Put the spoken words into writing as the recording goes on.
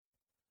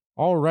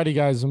Alrighty,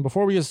 guys, and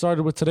before we get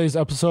started with today's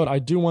episode, I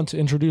do want to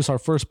introduce our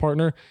first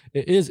partner.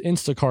 It is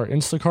Instacart.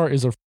 Instacart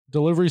is a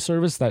delivery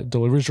service that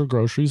delivers your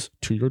groceries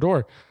to your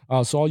door.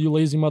 So all you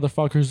lazy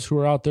motherfuckers who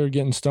are out there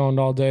getting stoned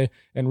all day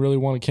and really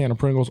want a can of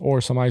Pringles or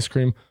some ice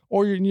cream,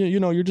 or you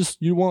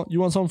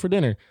want something for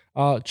dinner,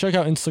 check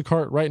out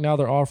Instacart right now.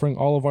 They're offering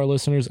all of our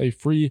listeners a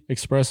free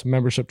Express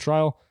membership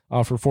trial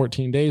for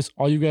 14 days.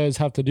 All you guys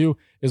have to do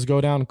is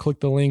go down, click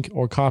the link,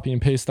 or copy and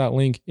paste that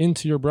link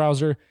into your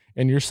browser,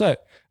 and you're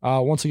set.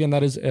 Once again,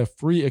 that is a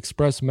free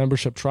Express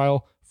membership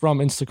trial from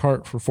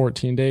Instacart for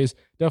 14 days.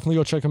 Definitely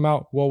go check them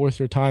out. Well worth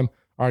your time.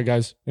 All right,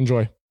 guys,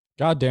 enjoy.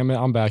 God damn it,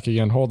 I'm back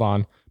again. Hold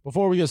on.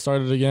 Before we get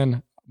started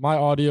again, my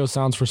audio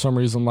sounds for some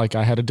reason like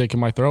I had a dick in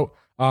my throat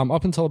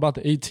up until about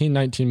the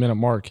 19 minute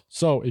mark.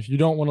 So if you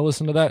don't want to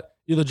listen to that,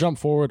 either jump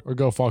forward or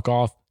go fuck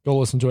off. Go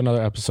listen to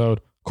another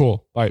episode.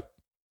 Cool. Bye.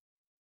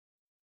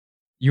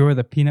 You are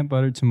the peanut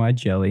butter to my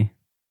jelly,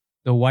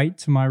 the white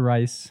to my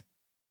rice,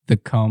 the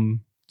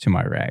cum to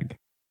my rag.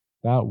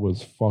 That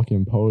was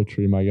fucking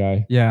poetry, my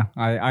guy. Yeah,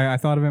 I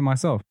thought of it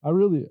myself. I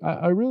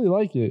really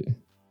like it.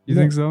 You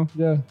think so?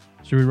 Yeah.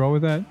 Should we roll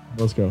with that?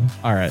 Let's go.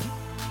 All right.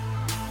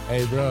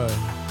 Hey, bro,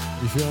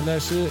 you feeling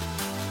that shit?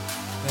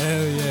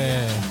 Hell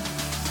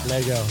yeah.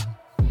 Let go.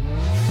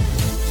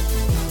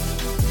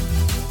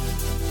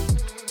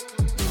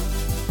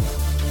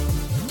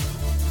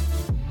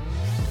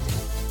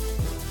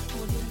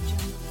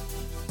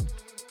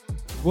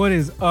 What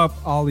is up,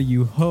 all of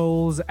you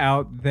hoes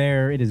out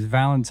there? It is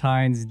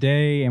Valentine's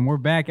Day, and we're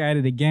back at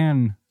it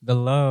again. The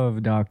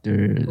Love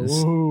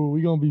Doctors. Ooh,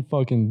 we gonna be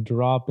fucking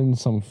dropping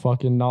some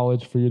fucking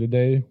knowledge for you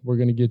today. We're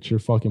gonna get your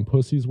fucking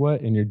pussies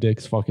wet and your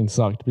dicks fucking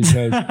sucked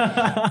because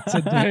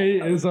today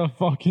is a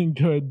fucking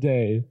good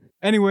day.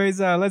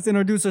 Anyways, let's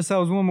introduce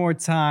ourselves one more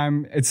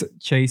time. It's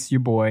Chase, your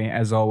boy,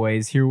 as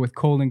always, here with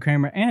Colin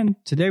Kramer, and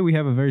today we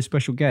have a very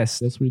special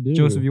guest. Yes, we do.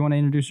 Joseph, you want to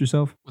introduce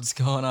yourself? What's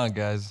going on,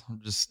 guys?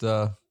 I'm just,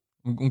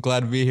 I'm glad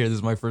to be here. This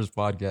is my first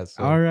podcast.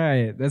 So. All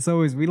right. That's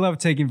always, we love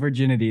taking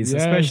virginities, Yes.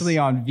 especially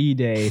on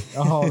V-Day.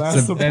 Oh,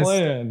 that's the best,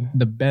 plan.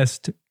 The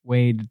best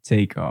way to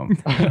take them.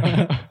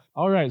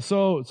 All right,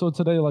 so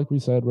today, like we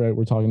said, right,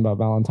 we're talking about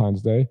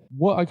Valentine's Day.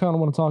 What I kind of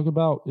want to talk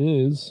about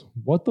is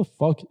what the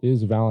fuck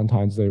is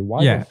Valentine's Day?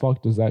 Why the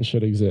fuck does that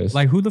shit exist?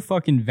 Like, who the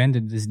fuck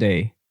invented this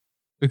day?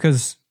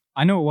 Because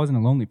I know it wasn't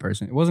a lonely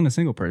person. It wasn't a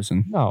single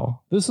person.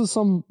 No, this is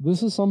some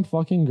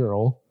fucking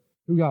girl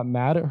who got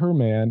mad at her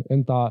man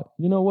and thought,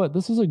 you know what,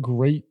 this is a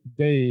great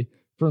day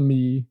for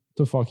me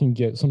to fucking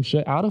get some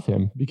shit out of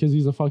him because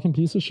he's a fucking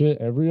piece of shit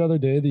every other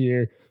day of the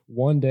year.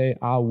 One day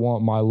I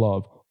want my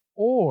love.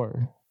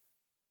 Or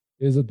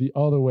is it the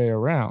other way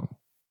around?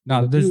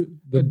 No,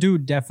 the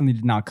dude definitely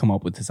did not come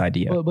up with this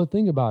idea. But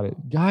think about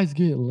it. Guys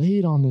get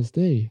laid on this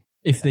day.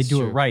 If they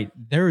do it right,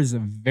 there is a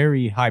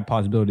very high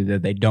possibility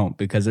that they don't,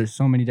 because there's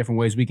so many different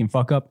ways we can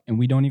fuck up and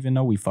we don't even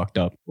know we fucked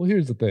up. Well,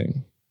 here's the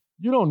thing.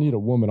 You don't need a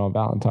woman on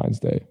Valentine's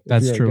Day. If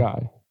That's you're true. A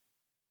guy.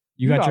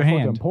 You got your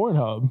hand.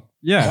 Pornhub.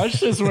 Yeah. That's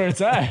just where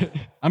it's at.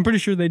 I'm pretty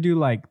sure they do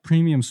like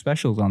premium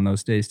specials on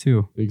those days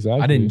too.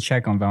 Exactly. I didn't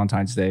check on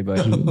Valentine's Day,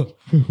 but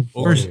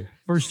first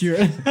year.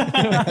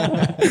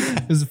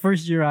 It was the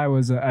first year I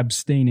was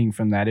abstaining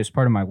from that. It's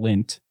part of my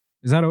Lent.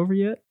 Is that over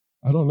yet?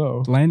 I don't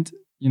know. Lent?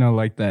 You know,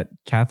 like that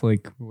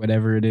Catholic,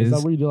 whatever it is. Is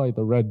that where you do like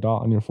the red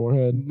dot on your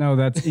forehead? No,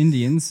 that's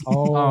Indians.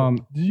 Oh,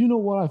 do you know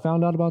what I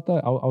found out about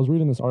that? I was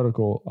reading this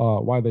article,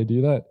 why they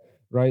do that,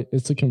 right?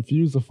 It's to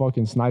confuse the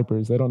fucking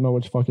snipers. They don't know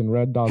which fucking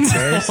red dot's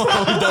theirs.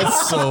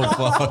 That's so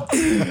fucked.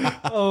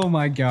 Oh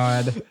my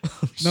God.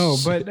 No,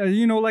 but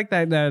you know, like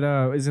that,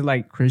 is it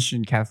like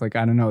Christian, Catholic?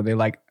 I don't know. They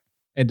like,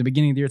 at the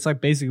beginning of the year, it's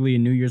like basically a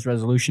New Year's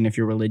resolution if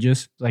you're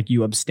religious. Like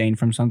you abstain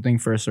from something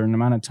for a certain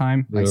amount of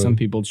time. Like some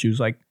people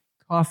choose like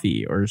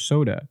coffee or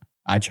soda.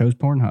 I chose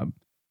Pornhub.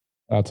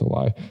 That's a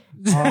lie.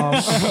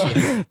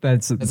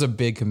 That's a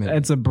big commitment.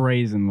 That's a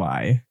brazen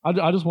lie.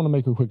 I just want to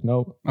make a quick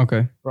note.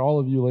 Okay. For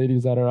all of you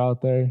ladies that are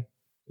out there,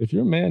 if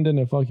your man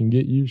didn't fucking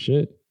get you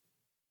shit,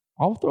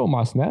 I'll throw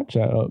my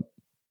Snapchat up.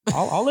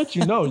 I'll let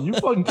you know. You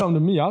fucking come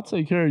to me. I'll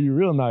take care of you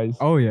real nice.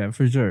 Oh, yeah,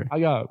 for sure. I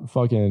got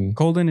fucking...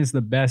 Colden is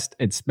the best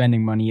at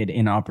spending money at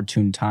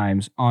inopportune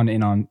times on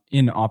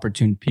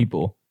inopportune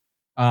people.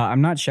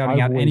 I'm not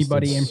shouting out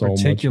anybody in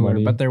particular,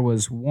 but there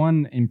was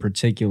one in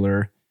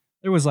particular.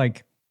 There was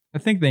like, I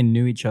think they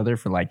knew each other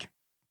for like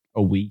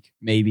a week,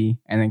 maybe.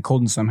 And then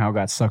Colden somehow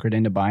got suckered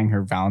into buying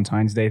her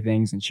Valentine's Day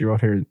things. And she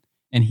wrote him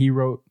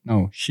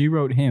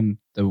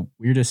the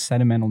weirdest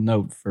sentimental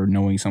note for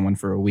knowing someone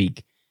for a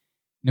week.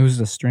 And it was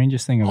the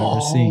strangest thing I've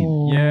ever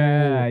seen.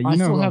 Yeah. I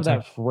still have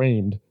that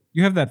framed.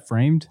 You have that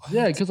framed?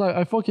 Yeah, because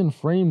I fucking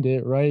framed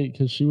it, right?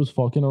 Because she was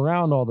fucking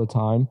around all the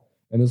time.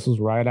 And this was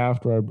right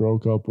after I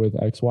broke up with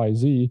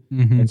XYZ.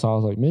 Mm-hmm. And so I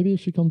was like, maybe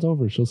if she comes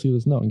over, she'll see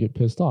this note and get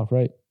pissed off,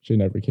 right? She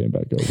never came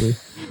back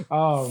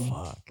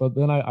over. But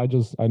then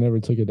I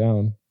never took it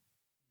down.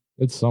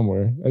 It's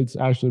somewhere. It's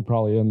actually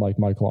probably in like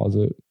my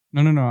closet.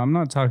 No. I'm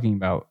not talking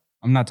about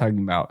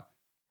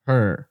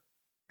her.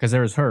 Because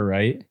there was her,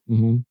 right?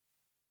 Mm-hmm.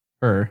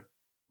 Her.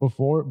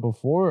 Before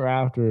or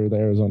after the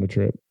Arizona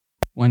trip?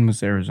 When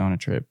was the Arizona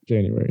trip?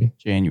 January.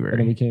 January.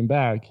 And then we came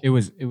back. It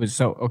was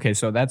so okay.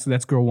 So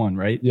that's girl one,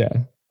 right? Yeah.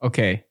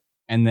 Okay,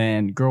 and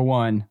then girl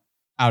one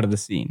out of the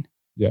scene.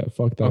 Yeah.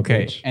 Fuck that.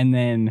 Okay, bitch. and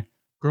then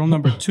girl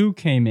number 2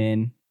 came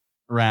in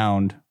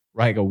around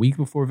like a week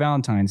before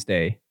Valentine's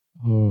Day.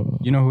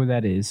 You know who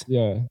that is?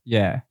 Yeah.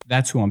 Yeah,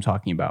 that's who I'm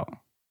talking about.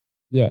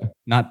 Yeah.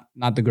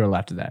 Not the girl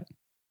after that.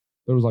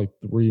 There was like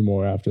 3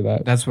 more after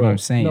that. That's what I'm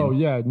saying. No,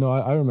 yeah, no,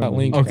 I remember. That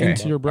link Okay.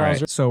 into your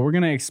browser. Right. So we're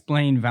gonna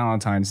explain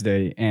Valentine's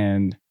Day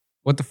and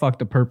what the fuck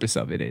the purpose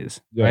of it is,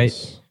 Yes.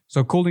 right?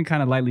 So Colton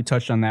kind of lightly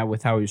touched on that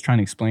with how he was trying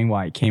to explain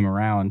why it came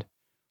around,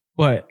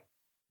 but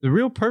the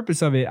real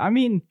purpose of it, I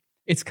mean,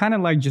 it's kind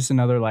of like just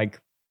another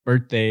like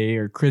birthday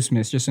or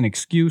Christmas, just an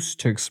excuse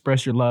to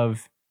express your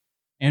love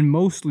in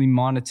mostly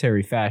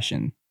monetary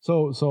fashion.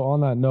 So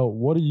on that note,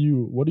 what are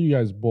you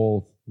guys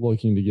both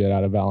looking to get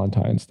out of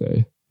Valentine's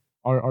Day?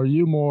 Are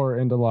you more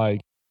into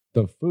like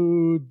the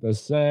food, the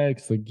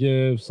sex, the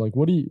gifts? Like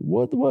what do you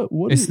what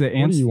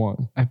do you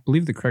want? I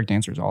believe the correct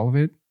answer is all of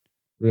it.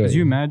 Really? Because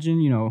you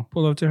imagine,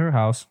 pull up to her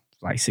house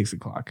like 6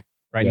 o'clock,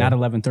 right? Yeah. Not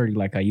 11:30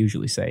 like I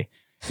usually say.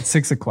 It's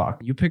 6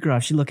 o'clock. You pick her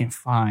up. She's looking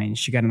fine.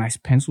 She got a nice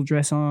pencil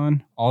dress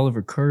on. All of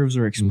her curves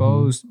are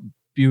exposed.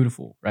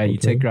 Beautiful, right? Okay. You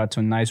take her out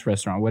to a nice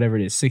restaurant, whatever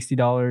it is, $60,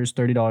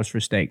 $30 for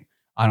steak.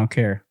 I don't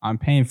care. I'm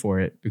paying for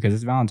it because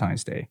it's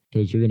Valentine's Day.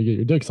 Because you're gonna get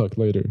your dick sucked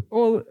later.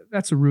 Well,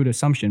 that's a rude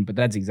assumption, but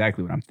that's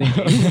exactly what I'm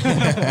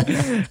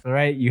thinking. All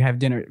right, you have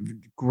dinner,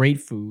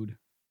 great food,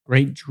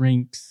 great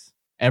drinks,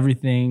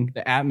 everything.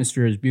 The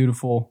atmosphere is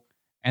beautiful.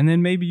 And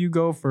then maybe you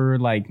go for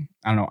like,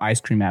 I don't know, ice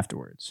cream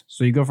afterwards.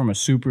 So you go from a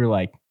super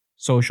like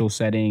social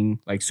setting,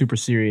 like super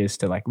serious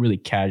to like really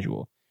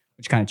casual,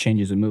 which kind of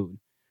changes the mood.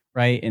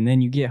 Right. And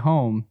then you get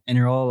home and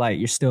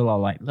you're still all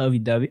like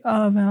lovey-dovey.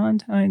 Oh,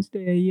 Valentine's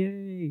Day.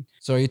 Yay.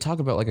 So are you talking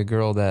about like a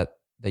girl that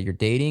you're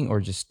dating or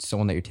just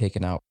someone that you're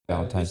taking out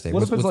Valentine's Day?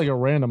 What if it's like a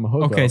random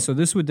hookup? Okay. So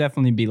this would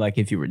definitely be like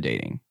if you were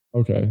dating.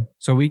 Okay.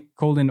 So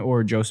Colton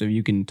or Joseph,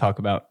 you can talk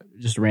about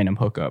just a random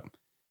hookup,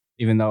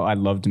 even though I'd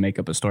love to make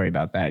up a story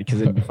about that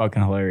because it'd be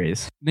fucking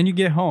hilarious. Then you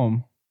get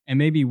home and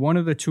maybe one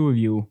of the two of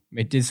you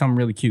did something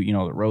really cute.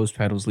 The rose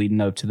petals leading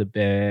up to the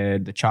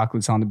bed, the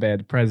chocolates on the bed,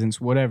 the presents,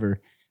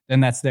 whatever. Then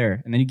that's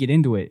there. And then you get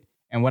into it.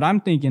 And what I'm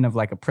thinking of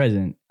like a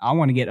present, I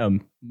want to get a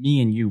me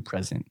and you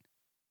present.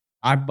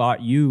 I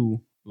bought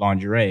you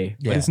lingerie,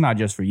 but it's not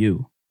just for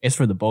you. It's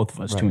for the both of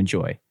us to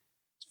enjoy.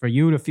 It's for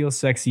you to feel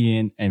sexy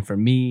in and for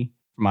me,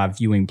 for my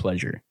viewing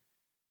pleasure.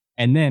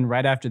 And then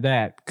right after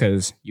that,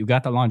 because you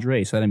got the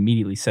lingerie, so that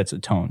immediately sets a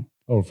tone.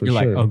 Oh, for you're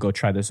sure. You're like, oh, go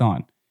try this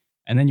on.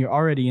 And then you're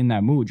already in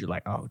that mood. You're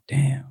like, oh,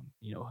 damn.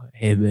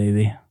 Hey,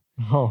 baby.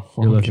 Oh,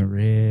 you're looking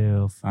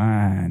real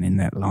fine in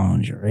that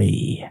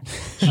lingerie.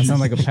 I sound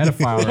like a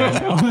pedophile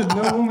right now.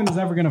 No woman is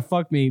ever going to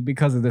fuck me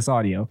because of this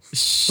audio.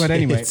 But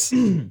anyway.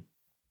 You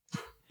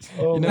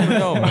never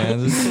know, man.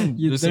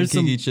 There's some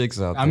kinky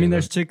chicks out there. I mean,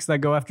 there's chicks that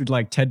go after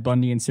like Ted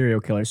Bundy and serial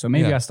killers. So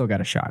maybe I still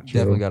got a shot.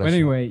 Definitely got a shot. But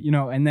anyway,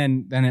 and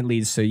then it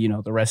leads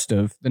to, the rest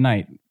of the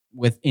night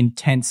with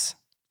intense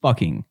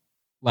fucking,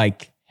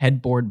 like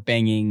headboard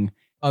banging,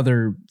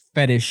 other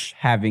fetish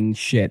having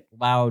shit,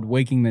 loud,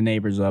 waking the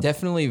neighbors up.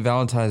 Definitely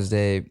Valentine's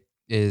Day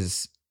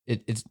is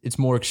it's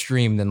more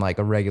extreme than like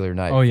a regular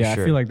night. Oh yeah,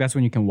 sure. I feel like that's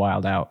when you can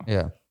wild out.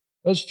 Yeah.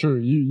 That's true.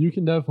 You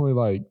can definitely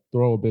like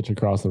throw a bitch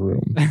across the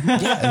room.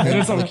 Yeah, and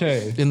it's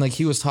okay. And like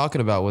he was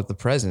talking about with the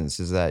presents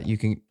is that you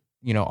can,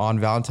 on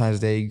Valentine's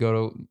Day, you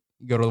go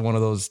to one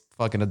of those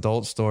fucking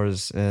adult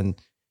stores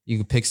and you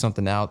can pick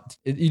something out.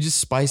 You just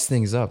spice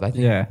things up. I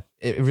think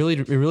it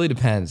really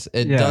depends.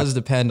 It does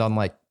depend on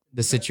like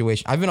the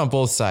situation. I've been on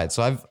both sides.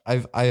 So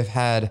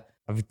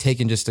I've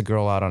taken just a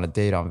girl out on a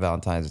date on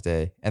Valentine's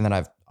Day. And then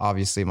I've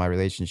obviously my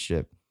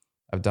relationship,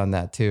 I've done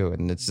that too.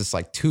 And it's just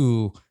like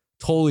two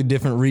totally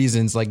different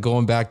reasons, like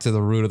going back to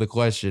the root of the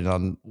question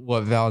on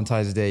what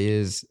Valentine's Day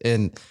is.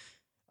 And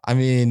I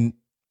mean,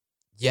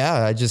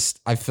 yeah,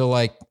 I feel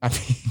like, I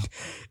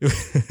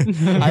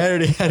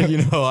already had,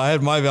 I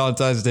had my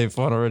Valentine's Day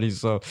fun already.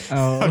 So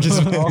I'm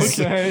just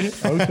okay.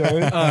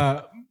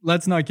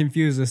 Let's not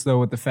confuse this though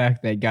with the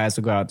fact that guys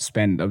will go out to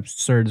spend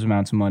absurd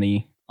amounts of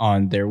money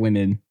on their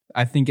women.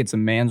 I think it's a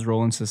man's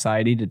role in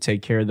society to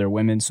take care of their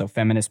women. So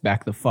feminists,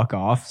 back the fuck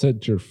off.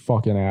 Sit your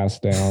fucking ass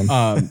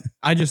down.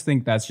 I just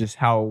think that's just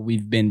how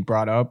we've been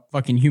brought up.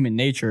 Fucking human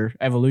nature,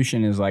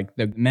 evolution is like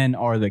the men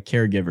are the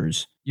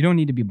caregivers. You don't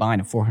need to be buying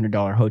a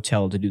 $400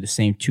 hotel to do the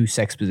same 2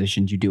 sex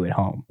positions you do at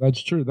home.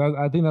 That's true.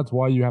 I think that's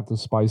why you have to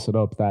spice it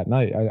up that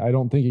night. I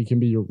don't think it can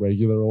be your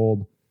regular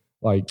old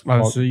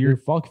so you're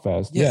fuck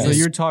fest. Yeah. So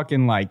you're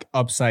talking like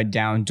upside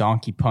down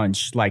donkey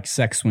punch, like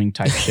sex swing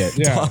type shit.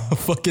 Yeah.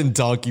 Fucking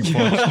donkey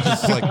punch.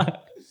 Just like,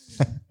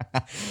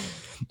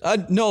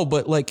 no,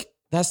 but like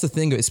that's the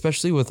thing,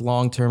 especially with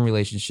long-term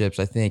relationships.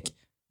 I think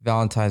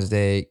Valentine's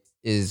Day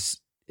is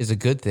a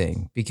good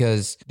thing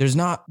because there's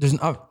not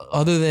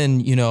other than,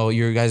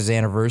 your guys'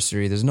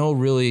 anniversary, there's no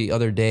really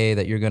other day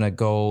that you're going to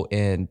go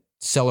and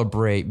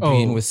celebrate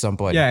being with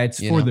somebody. Yeah,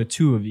 it's for the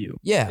two of you.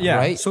 Yeah,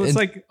 right. So it's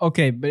like,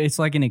 okay, but it's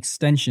like an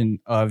extension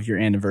of your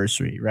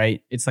anniversary,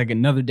 right? It's like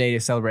another day to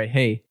celebrate.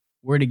 Hey,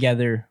 we're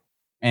together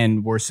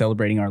and we're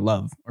celebrating our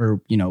love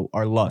or, you know,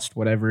 our lust,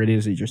 whatever it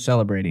is that you're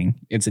celebrating.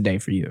 It's a day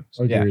for you.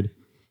 So, agreed.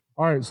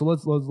 All right, so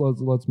let's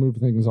move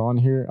things on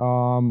here.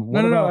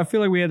 No. I feel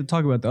like we had to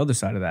talk about the other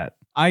side of that.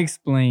 I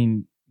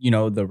explained, you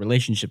know, the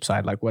relationship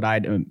side, like what I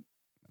do.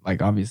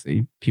 Like,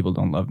 obviously, people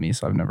don't love me,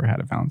 so I've never had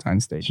a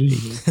Valentine's Day date.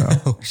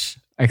 So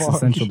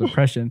existential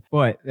depression.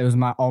 But it was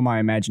all my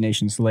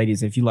imagination. So,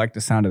 ladies, if you like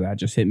the sound of that,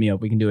 just hit me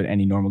up. We can do it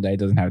any normal day. It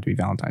doesn't have to be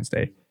Valentine's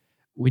Day.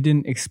 We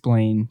didn't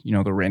explain, you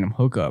know, the random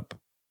hookup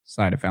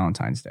side of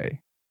Valentine's Day.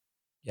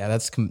 Yeah,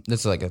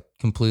 that's like a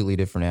completely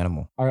different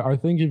animal. I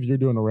think if you're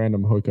doing a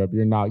random hookup,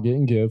 you're not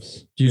getting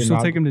gifts. Do you still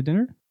take them to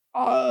dinner?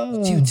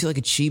 Dude, to like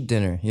a cheap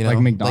dinner, you know, like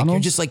McDonald's. Like you're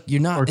just like,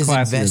 you're not as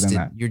invested.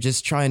 You're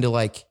just trying to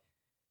like.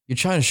 You're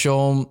trying to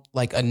show them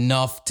like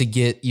enough to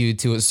get you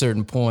to a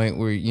certain point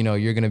where, you know,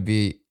 you're going to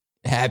be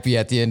happy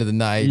at the end of the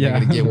night. Yeah. You're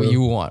going to get what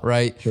you want.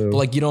 Right. True. But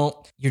like,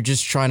 you're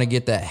just trying to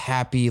get that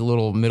happy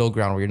little middle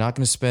ground where you're not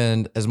going to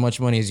spend as much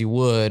money as you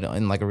would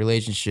in like a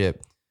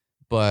relationship.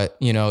 But,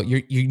 you know,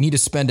 you need to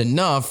spend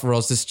enough or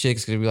else this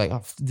chick's going to be like,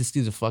 oh, this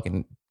dude's a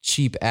fucking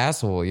cheap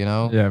asshole, you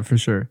know? Yeah, for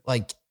sure.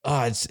 Like,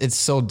 it's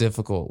so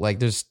difficult. Like,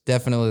 there's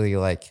definitely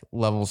like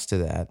levels to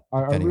that.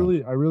 I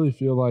really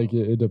feel like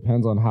it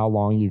depends on how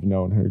long you've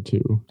known her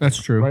too. That's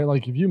true, right?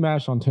 Like, if you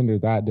matched on Tinder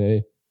that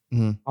day,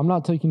 I'm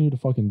not taking you to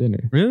fucking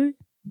dinner. Really?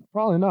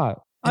 Probably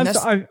not.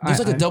 There's like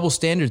a double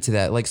standard to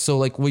that. Like, so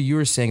like what you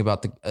were saying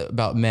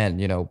about men,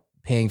 you know,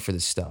 paying for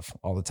this stuff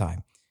all the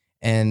time,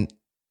 and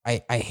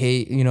I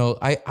hate, you know,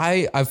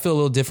 I feel a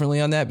little differently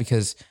on that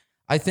because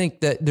I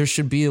think that there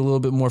should be a little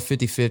bit more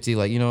 50-50.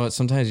 Like, you know what?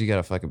 Sometimes you got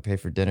to fucking pay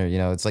for dinner. You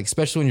know, it's like,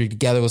 especially when you're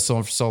together with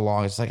someone for so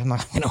long, it's like, I'm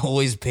not going to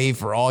always pay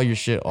for all your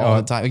shit all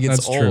the time. It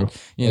gets old,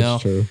 you know?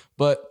 True.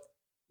 But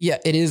yeah,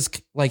 it is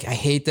like, I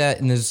hate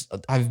that. And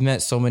I've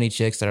met so many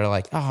chicks that are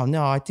like, oh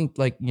no, I think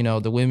like, you know,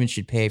 the women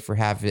should pay for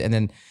half of it. And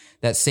then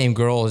that same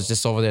girl is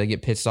just over there to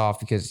get pissed off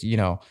because, you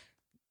know,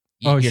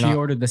 she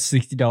ordered the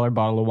 $60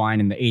 bottle of wine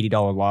and the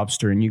 $80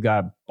 lobster, and you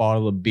got a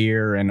bottle of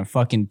beer and a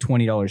fucking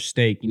 $20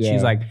 steak. And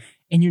she's like,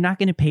 and you're not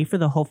going to pay for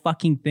the whole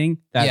fucking thing?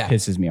 That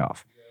pisses me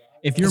off.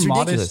 If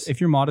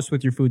you're modest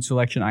with your food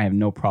selection, I have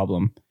no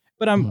problem.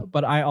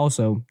 But I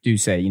also do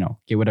say, you know,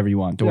 get whatever you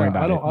want. Don't worry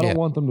about it. I don't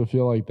want them to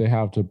feel like they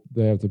have to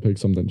pick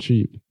something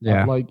cheap.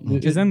 Yeah,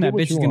 because then that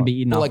bitch is gonna be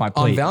eating off my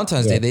plate. On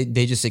Valentine's Day,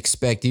 they just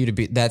expect you to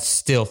be. That's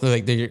still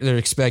like they're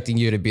expecting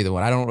you to be the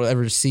one. I don't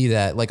ever see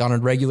that. Like on a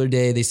regular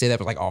day, they say that,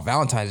 but like, oh,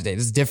 Valentine's Day,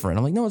 this is different.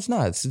 I'm like, no, it's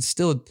not. It's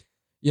still,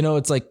 you know,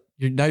 it's like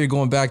you're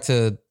going back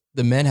to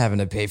the men having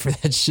to pay for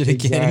that shit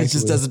again.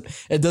 Exactly.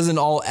 It doesn't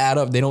all add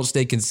up. They don't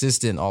stay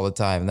consistent all the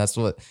time. And that's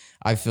what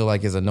I feel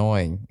like is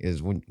annoying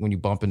is when you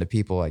bump into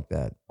people like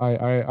that. I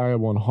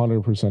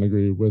 100%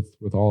 agree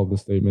with all of the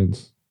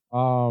statements.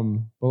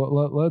 But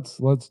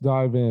let's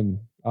dive in.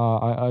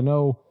 I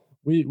know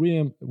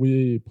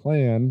we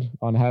planned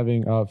on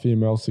having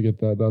females to get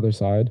the other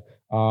side.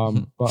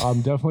 But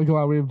I'm definitely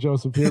glad we have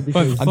Joseph here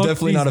because I'm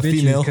definitely not a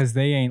female because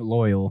they ain't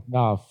loyal.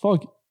 Nah,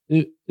 fuck.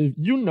 If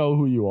you know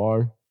who you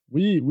are,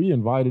 we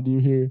invited you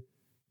here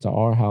to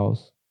our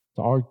house,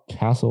 to our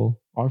castle,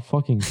 our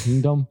fucking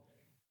kingdom,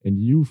 and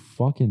you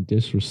fucking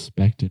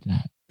disrespected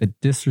that. The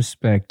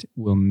disrespect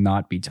will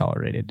not be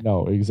tolerated.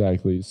 No,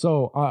 exactly.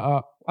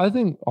 So I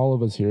think all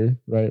of us here,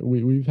 right?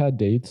 We've had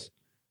dates,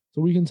 so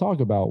we can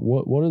talk about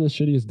what are the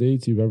shittiest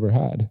dates you've ever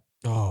had.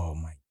 Oh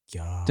my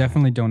God.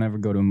 Definitely don't ever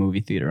go to a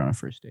movie theater on a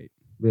first date.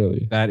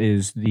 Really? That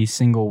is the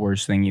single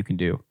worst thing you can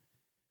do.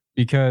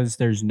 Because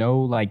there's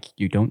no, like,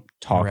 you don't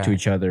talk to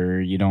each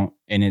other, you don't,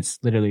 and it's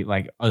literally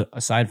like,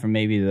 aside from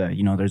maybe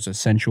there's a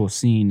sensual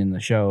scene in the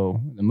show,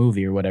 the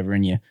movie or whatever,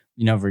 and you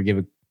never give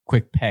a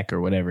quick peck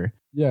or whatever.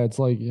 Yeah, it's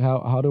like,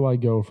 how do I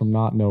go from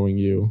not knowing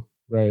you,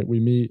 right?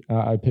 We meet,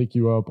 I pick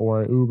you up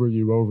or I Uber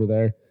you over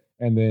there,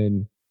 and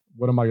then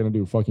what am I going to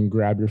do? Fucking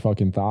grab your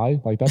fucking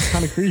thigh? Like, that's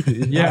kind of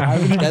creepy. Yeah. I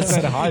haven't even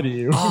said hi to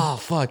you. Oh,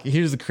 fuck.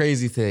 Here's the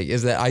crazy thing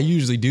is that I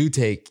usually do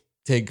take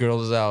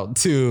girls out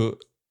to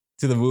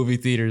the movie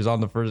theaters on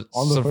the first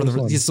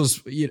one. So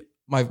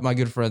my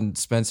good friend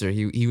Spencer,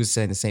 he was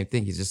saying the same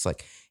thing. He's just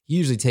like, he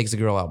usually takes a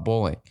girl out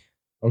bowling,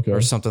 or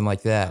something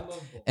like that.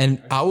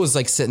 And I was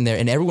like sitting there,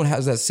 and everyone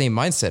has that same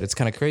mindset. It's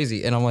kind of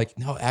crazy. And I'm like,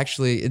 no,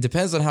 actually, it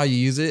depends on how you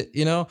use it.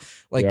 You know,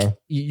 like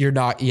you're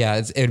not. Yeah,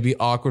 it'd be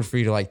awkward for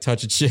you to like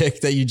touch a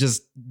chick that you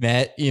just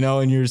met. You know,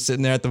 and you're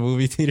sitting there at the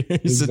movie theater,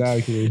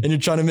 exactly, and you're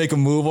trying to make a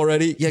move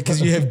already. Yeah, because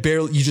you have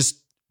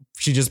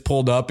she just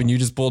pulled up and you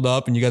just pulled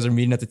up and you guys are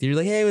meeting at the theater.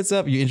 Like, hey, what's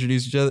up? You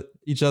introduce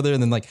each other.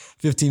 And then like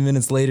 15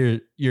 minutes later,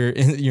 you're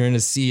in a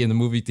sea in the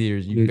movie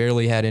theaters. You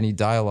barely had any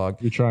dialogue.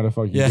 You're trying to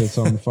fucking get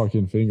some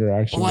fucking finger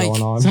action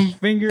going on. Some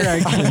finger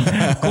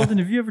action. Golden,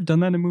 have you ever done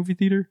that in a movie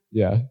theater?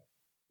 Yeah.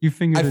 You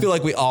fingered. I feel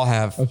like we all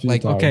have.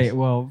 Like, okay,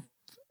 well,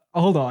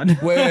 Hold on.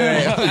 Wait.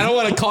 I don't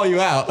want to call you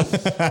out.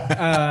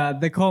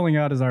 The calling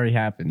out has already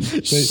happened.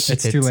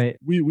 It's too late.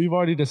 We've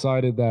already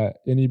decided that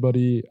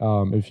anybody,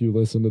 if you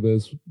listen to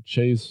this,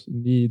 Chase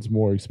needs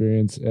more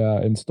experience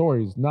in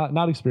stories.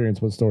 Not experience,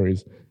 but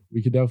stories.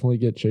 We could definitely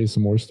get Chase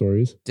some more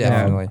stories.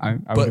 Definitely. I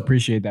would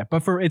appreciate that.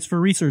 But it's for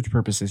research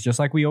purposes, just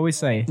like we always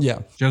say. Yeah.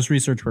 Just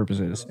research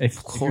purposes.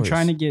 If you're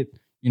trying to get,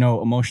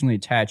 emotionally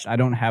attached, I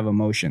don't have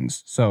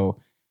emotions. So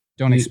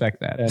don't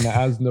expect that. And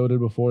as noted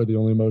before, the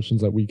only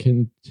emotions that we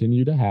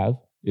continue to have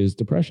is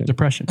depression.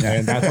 Yeah.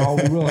 And that's all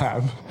we will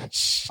have.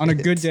 On a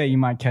good day, you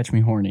might catch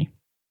me horny.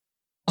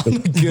 On a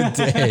good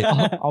day.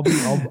 I'll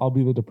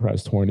be the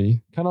depressed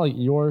horny. Kind of like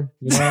you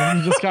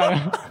just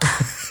kind of.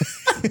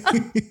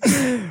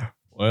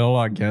 Well,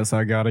 I guess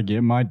I gotta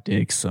get my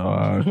dick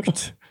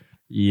sucked.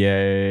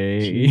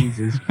 Yay.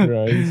 Jesus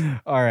Christ.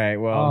 All right.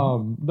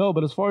 Well, no,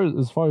 but as far as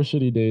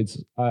shitty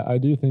dates, I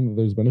do think that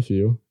there's been a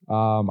few.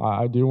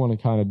 I do want to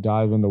kind of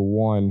dive into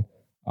one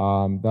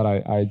that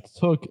I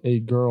took a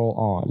girl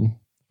on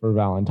for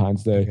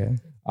Valentine's Day.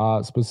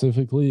 Okay.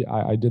 Specifically,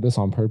 I did this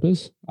on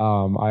purpose.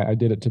 I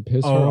did it to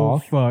piss her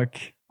off. Oh, fuck.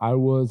 I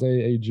was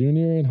a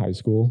junior in high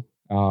school,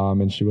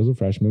 and she was a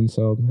freshman.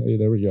 So, hey,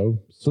 there we go.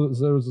 So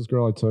there was this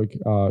girl I took.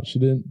 She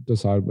didn't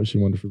decide what she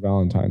wanted for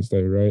Valentine's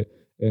Day, right?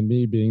 And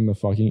me being the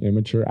fucking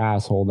immature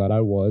asshole that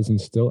I was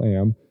and still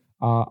am,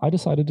 I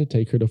decided to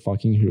take her to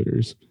fucking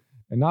Hooters.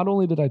 And not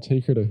only did I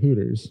take her to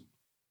Hooters,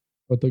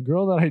 but the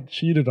girl that I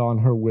cheated on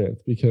her with,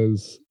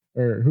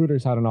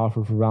 Hooters had an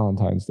offer for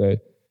Valentine's Day.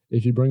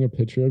 If you bring a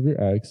picture of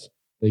your ex,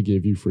 they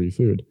give you free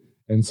food.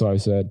 And so I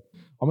said,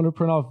 I'm going to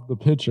print off the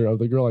picture of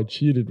the girl I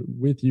cheated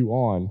with you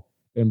on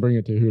and bring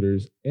it to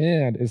Hooters.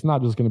 And it's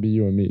not just going to be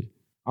you and me.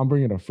 I'm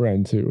bringing a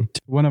friend too.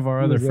 One of our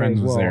other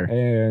friends was there.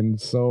 And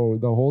so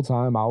the whole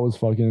time I was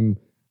fucking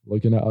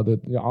looking at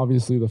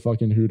obviously the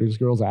fucking Hooters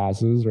girls'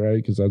 asses, right?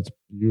 Because that's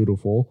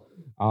beautiful.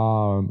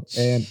 And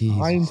Jesus.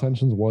 My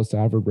intentions was to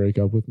have her break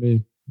up with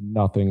me.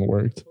 Nothing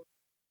worked.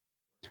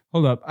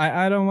 Hold up.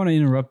 I don't want to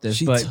interrupt this,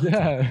 but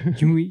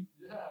can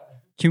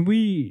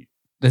we,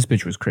 this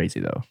bitch was crazy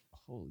though.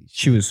 Holy shit.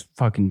 She was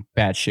fucking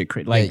batshit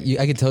crazy. Like,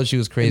 I could tell she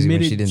was crazy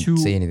when she didn't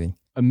say anything.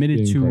 Admitted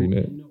Being to,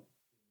 pregnant.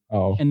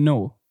 and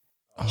no.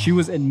 She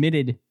was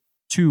admitted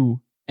to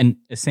an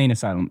insane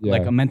asylum,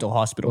 like a mental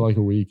hospital. For like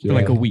a week. For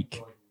like a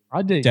week.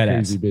 I date Dead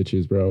crazy ass.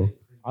 bitches, bro.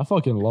 I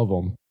fucking love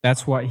them.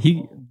 That's why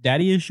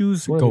daddy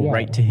issues go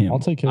right to him. I'll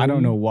take care I of don't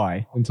you know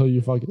why. until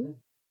you fucking...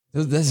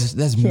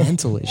 That's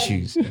mental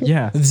issues.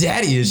 Yeah.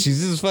 Daddy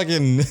issues. This is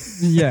fucking...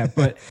 Yeah,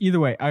 but either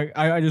way,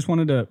 I just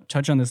wanted to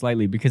touch on this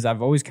lightly because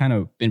I've always kind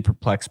of been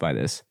perplexed by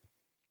this.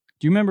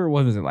 Do you remember,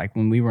 what was it like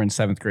when we were in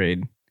 7th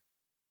grade?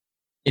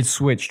 It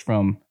switched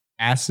from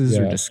asses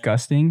are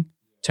disgusting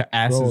to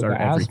asses are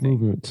the everything. ass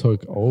movement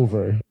took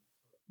over.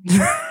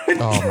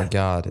 Oh my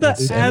God. The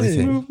It's ass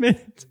everything.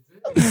 movement.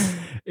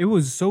 It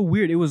was so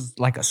weird. It was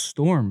like a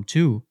storm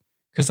too.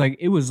 Because like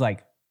it was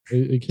like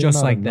It came just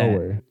out like of that.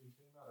 nowhere.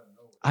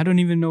 I don't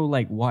even know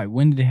like why.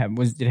 When did it have?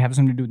 Did it have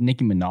something to do with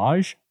Nicki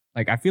Minaj?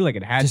 Like I feel like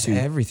it had Just to.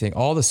 everything.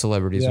 All the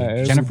celebrities.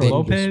 Yeah, Jennifer everything just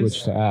Lopez?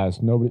 switched to ass.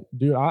 Nobody,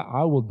 dude.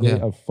 I will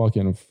date a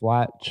fucking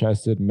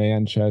flat-chested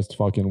man chest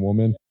fucking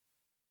woman.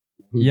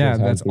 Who Yeah,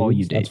 just has that's all you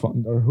boobs. That's date.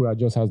 fine. Or who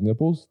just has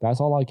nipples. That's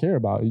all I care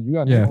about. You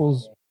got Yeah.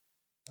 nipples.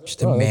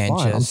 Just a bro, that's man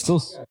fine. I'm chest.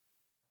 still.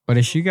 But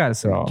if she got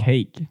some Bro.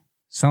 cake,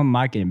 something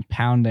I can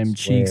pound them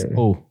cheeks. Swear.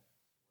 Oh,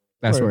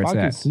 that's Bro, where if it's I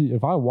could at. see,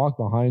 if I walk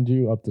behind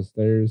you up the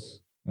stairs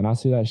and I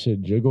see that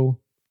shit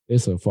jiggle,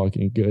 it's a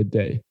fucking good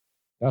day.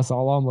 That's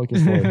all I'm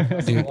looking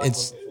for. Dude,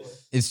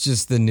 it's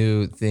just the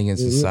new thing in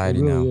society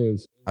it really now.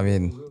 is. I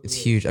mean, it's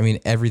huge. I mean,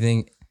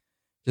 everything,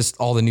 just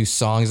all the new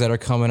songs that are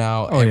coming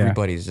out. Oh, yeah.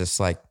 Everybody's just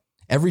like,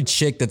 every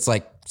chick that's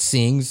like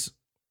sings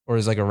or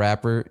is like a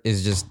rapper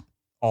is just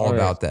all All right.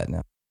 about that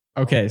now.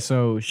 Okay,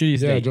 so shitty Yeah,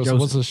 state.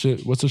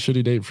 Joseph, what's a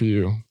shitty date for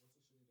you?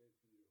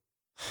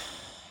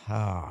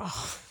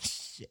 Oh,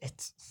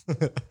 shit.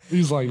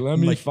 He's like, let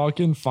me Like,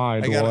 fucking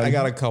find one. I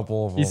got a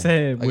couple of them. You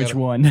said I which gotta-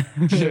 one?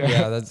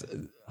 Yeah, that's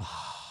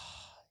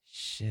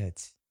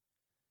shit.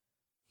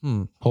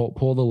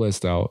 Pull the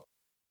list out.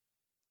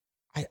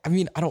 I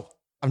mean,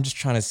 I'm just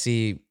trying to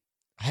see.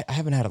 I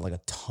haven't had like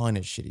a ton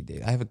of shitty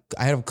dates.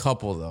 I have a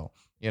couple though.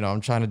 You know,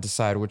 I'm trying to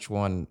decide which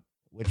one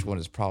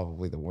is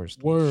probably the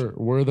worst.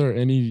 Were there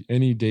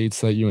any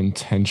dates that you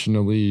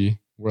intentionally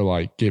were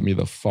like, get me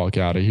the fuck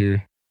out of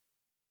here?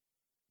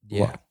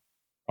 Yeah.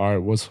 All right,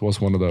 what's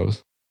one of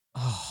those?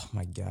 Oh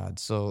my God.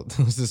 So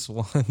there was this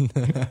one.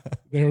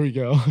 There we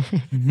go.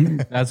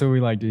 That's what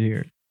we like to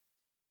hear.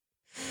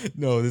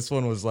 No, this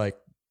one was like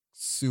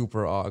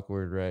super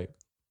awkward, right?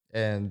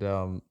 And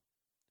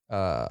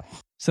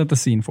Set the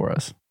scene for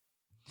us.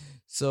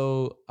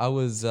 so I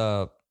was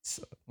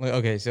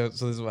okay, so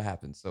this is what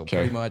happened. So Okay.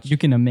 pretty much You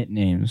can omit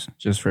names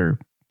just for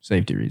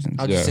safety reasons.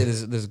 I'll just Yeah.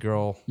 say this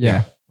girl,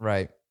 Yeah.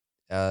 right?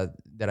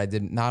 That I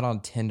did not on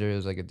Tinder, it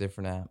was like a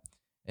different app.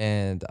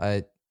 And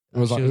It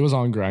was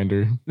on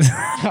Grindr.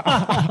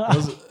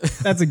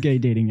 That's a gay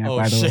dating app, Oh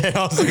by the way. shit!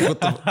 I was like,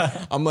 what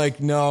the? I'm like,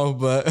 no,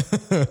 but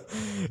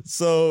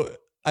so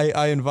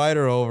I invite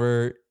her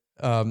over.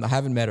 I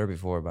haven't met her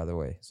before, by the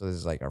way. So this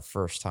is like our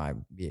first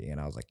time meeting.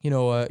 And I was like, you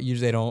know what?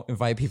 Usually I don't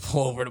invite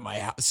people over to my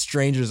house,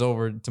 strangers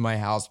over to my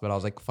house. But I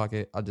was like, fuck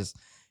it. I'll just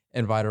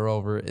invite her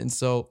over. And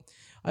so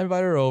I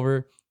invited her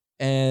over.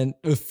 And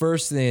the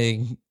first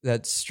thing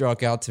that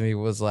struck out to me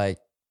was like,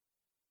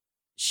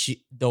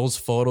 those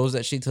photos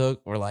that she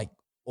took were like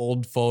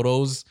old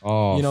photos.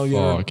 Oh, you know, you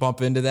ever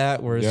bump into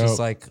that where it's just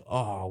like,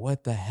 oh,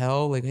 what the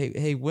hell? Like,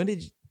 hey, when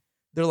did you?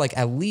 They're like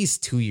at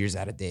least 2 years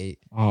out of date.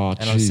 Oh, and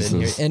Jesus. I was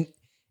sitting here, and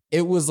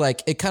it was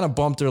like, it kind of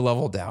bumped her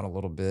level down a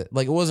little bit.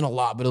 Like, it wasn't a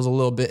lot, but it was a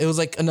little bit. It was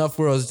like enough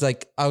where I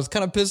was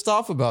kind of pissed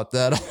off about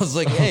that. I was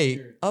like,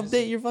 hey,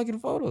 update your fucking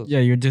photos. Yeah,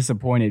 you're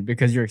disappointed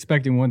because you're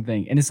expecting one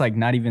thing, and it's like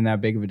not even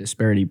that big of a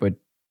disparity, but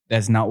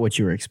that's not what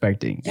you were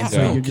expecting. Yeah, and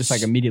so you're just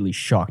like immediately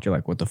shocked. You're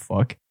like, what the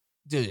fuck?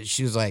 Dude,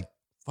 she was like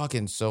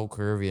fucking so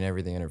curvy and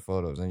everything in her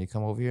photos. And you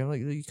come over here, I'm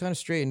like, you kind of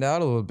straightened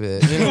out a little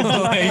bit. You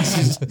know, like,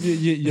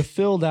 you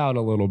filled out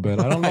a little bit.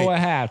 I don't know what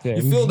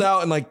happened. You filled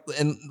out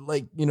and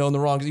you know, in the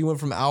wrong, because you went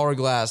from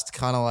hourglass to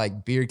kind of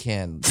like beer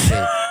can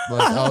shape.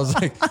 Like, I was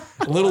like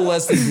a little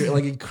less than beer,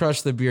 like it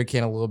crushed the beer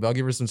can a little bit. I'll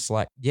give her some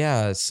slack.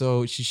 Yeah,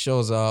 so she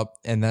shows up,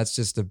 and that's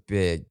just a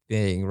big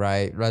thing,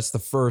 right? That's the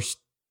first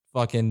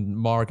fucking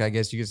mark, I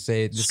guess you could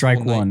say. Strike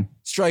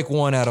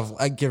one out of,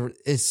 I give her,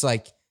 it's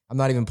like, I'm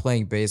not even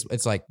playing baseball.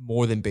 It's like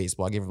more than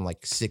baseball. I give him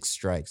like 6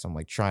 strikes. I'm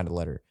like trying to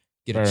let her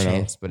get a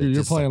chance. But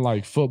you're playing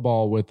like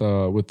football with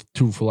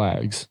 2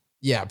 flags.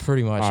 Yeah,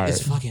 pretty much. All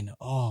it's right. fucking,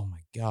 oh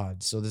my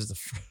God. So there's the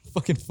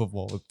fucking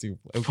football with 2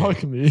 flags. Okay.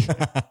 Fuck me.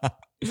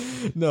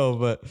 No,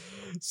 but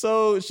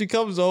so she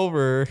comes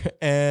over,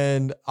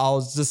 and I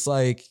was just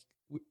like,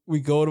 we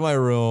go to my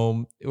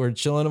room. We're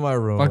chilling in my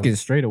room. Fucking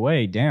straight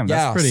away. Damn,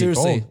 that's pretty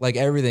seriously. bold. Like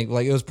everything.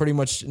 Like it was pretty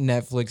much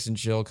Netflix and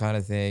chill kind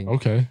of thing.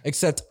 Okay.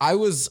 Except I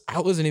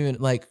wasn't even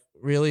like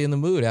really in the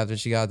mood after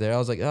she got there. I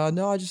was like,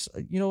 no, I just,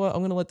 you know what?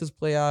 I'm gonna let this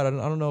play out. I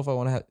don't know if I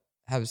want to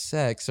have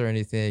sex or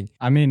anything.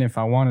 I mean, if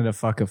I wanted to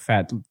fuck a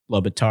fat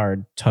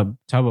Lobitard tub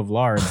of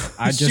lard,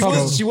 I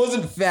just she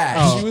wasn't fat.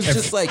 Oh, she was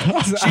just like, she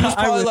was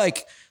probably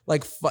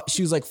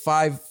she was like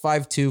 5'2",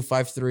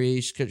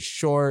 5'3". She's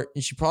short,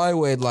 and she probably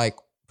weighed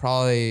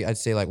probably I'd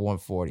say like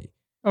 140.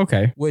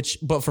 Okay.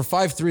 But for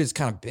 5'3", it's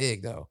kind of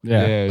big though.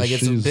 Yeah. Like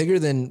it's bigger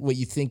than what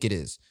you think it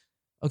is.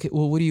 Okay,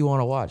 well, what do you want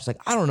to watch?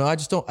 Like, I don't know. I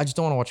just don't want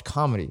to watch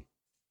comedy.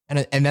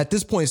 And at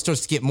this point, it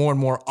starts to get more and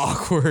more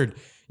awkward.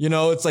 You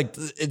know, it's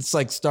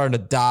like starting to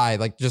die.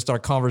 Like just our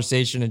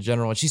conversation in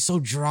general. And she's so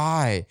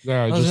dry.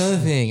 Yeah, that was another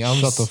thing.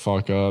 Shut the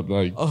fuck up.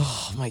 Like,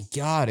 oh my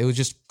God. It was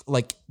just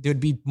like, there'd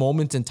be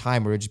moments in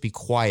time where it'd just be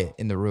quiet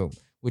in the room,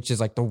 which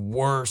is like the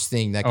worst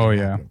thing that can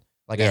happen.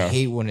 Like I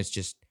hate when it's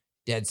just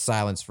dead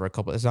silence for a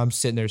couple. So I'm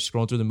sitting there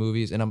scrolling through the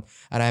movies, and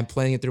I'm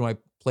playing it through my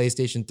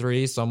PlayStation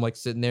 3. So I'm like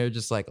sitting there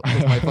just like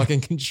with my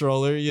fucking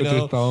controller, you with know?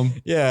 your thumb.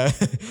 Yeah.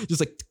 Just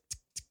like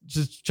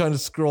just trying to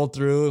scroll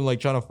through and like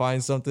trying to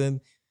find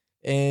something.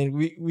 And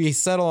we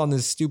settle on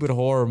this stupid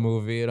horror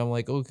movie, and I'm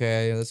like,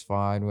 okay, that's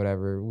fine,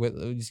 whatever.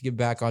 We'll just get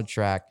back on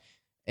track.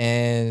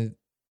 And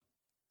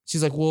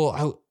she's like,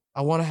 well,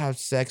 I want to have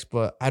sex,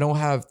 but I don't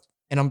have,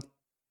 and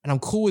I'm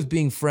cool with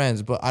being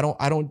friends, but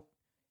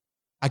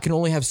I can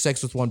only have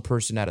sex with one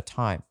person at a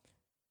time.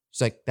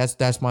 She's like,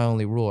 that's my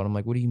only rule. And I'm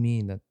like, what do you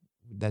mean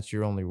that's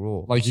your only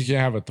rule? Like you can't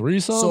have a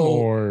threesome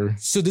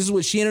So this is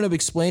what she ended up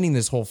explaining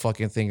this whole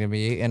fucking thing to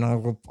me. And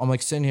I'm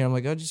like sitting here, I'm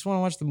like, I just want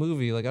to watch the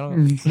movie. Like,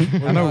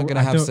 we're not going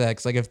to have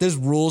sex. Like if there's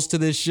rules to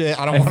this shit,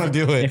 I don't want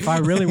to do it. If I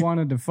really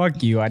wanted to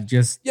fuck you, I'd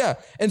just. Yeah.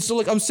 And so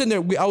like, I'm sitting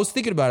there, I was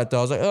thinking about it though.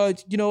 I was like,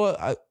 you know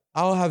what?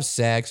 I'll have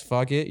sex.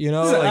 Fuck it. You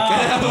know,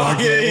 like, fuck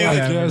it.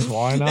 I guess,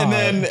 why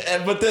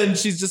not? But then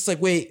she's just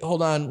like, wait,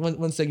 hold on.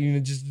 One second. You know,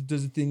 just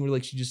does a thing where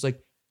like, she just like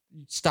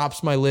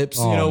stops my lips,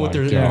 with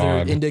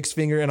her index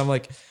finger. And I'm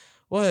like,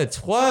 what?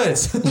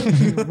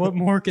 What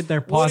more could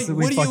there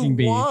possibly fucking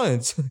be?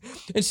 And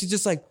she's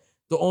just like,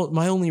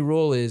 my only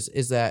rule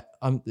is that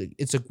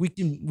it's like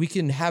we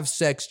can have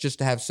sex just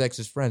to have sex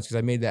as friends, because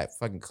I made that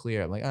fucking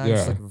clear. I'm like, I'm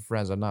just looking for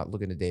friends. I'm not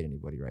looking to date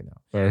anybody right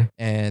now. Fair.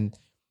 And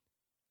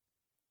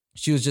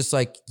she was just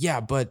like,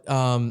 yeah, but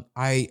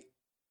I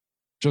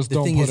just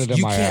don't put it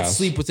in my ass. You can't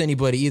sleep with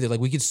anybody either. Like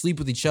we could sleep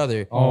with each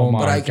other. Oh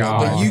my God.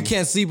 But you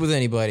can't sleep with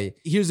anybody.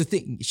 Here's the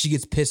thing. She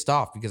gets pissed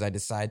off because I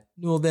decide,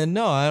 well then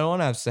no, I don't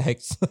want to have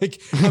sex.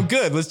 Like I'm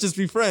good. Let's just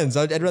be friends.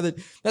 I'd rather,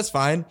 that's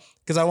fine.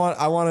 Because I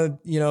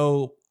want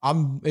to,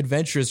 I'm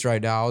adventurous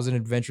right now. I was in an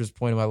adventurous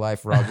point in my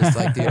life where I was just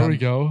like, dude, there we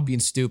go. Being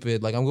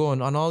stupid. Like I'm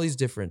going on all these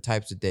different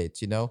types of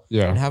dates,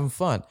 Yeah. and having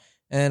fun.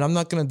 And I'm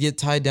not going to get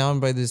tied down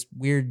by this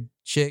weird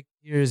chick.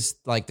 Here's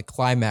like the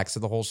climax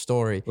of the whole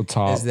story. The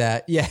top. Is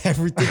that,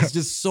 everything's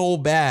just so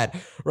bad,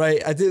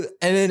 right? And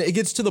then it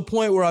gets to the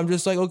point where I'm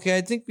just like, okay,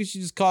 I think we should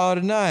just call it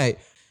a night.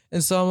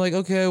 And so I'm like,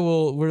 okay,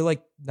 well, we're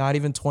like not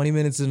even 20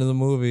 minutes into the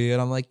movie.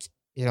 And I'm like,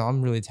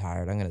 I'm really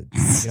tired. I'm going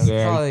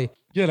to probably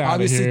get out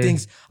obviously of here.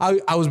 Things,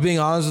 I was being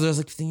honest with her. I was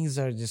like, things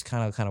are just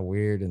kind of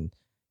weird. And,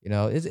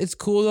 it's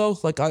cool though.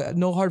 Like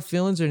no hard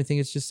feelings or anything.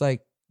 It's just like,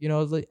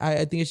 like,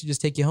 I think I should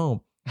just take you home.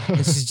 And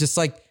she's just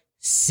like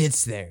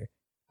sits there.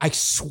 I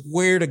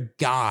swear to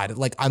God,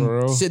 like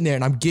I'm sitting there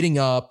and I'm getting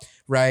up,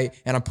 right?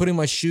 And I'm putting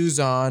my shoes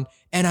on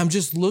and I'm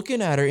just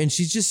looking at her and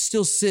she's just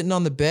still sitting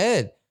on the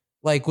bed,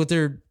 like with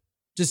her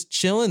just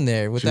chilling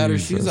there without her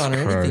shoes on or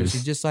anything.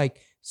 She's just like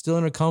still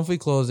in her comfy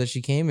clothes that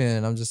she came in.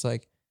 And I'm just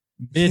like,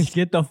 bitch,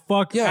 get the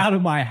fuck out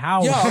of my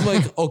house. Yeah, I'm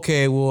like,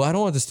 okay, well, I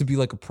don't want this to be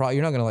like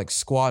you're not going to like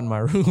squat in my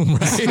room,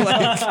 right?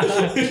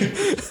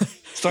 Like,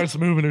 starts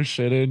moving her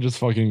shit in, just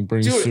fucking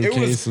brings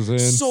suitcases in.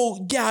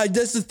 So yeah,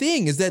 that's the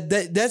thing is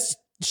that's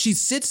she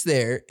sits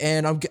there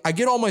and I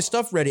get all my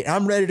stuff ready.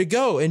 I'm ready to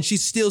go. And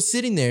she's still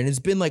sitting there and it's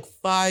been like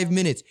 5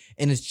 minutes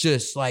and it's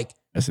just like.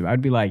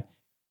 I'd be like,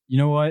 you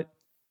know what?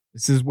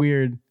 This is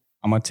weird.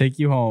 I'm going to take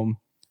you home.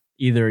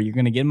 Either you're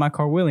going to get in my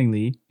car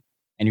willingly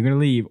and you're going to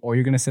leave, or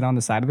you're going to sit on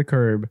the side of the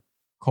curb,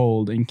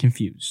 cold and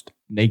confused,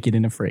 naked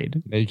and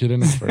afraid. Naked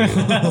and afraid.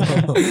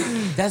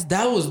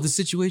 That was the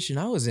situation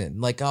I was in.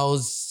 Like I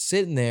was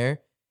sitting there.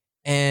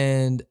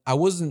 And I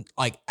wasn't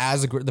like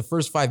the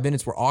first 5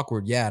 minutes were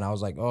awkward. Yeah. And I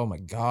was like, oh my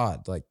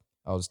God. Like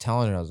I was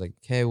telling her, I was like,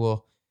 okay,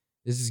 well,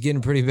 this is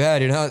getting pretty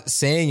bad. You're not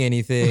saying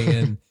anything.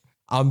 And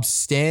I'm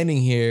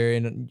standing here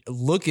and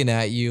looking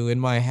at you in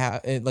my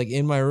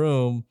in my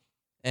room.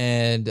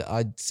 And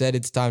I said,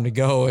 it's time to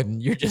go.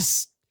 And you're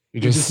just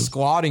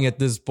squatting at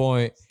this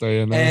point.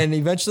 Staying there. And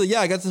eventually,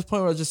 I got to the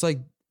point where I was just like,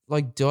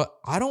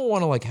 I don't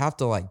want to like have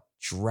to like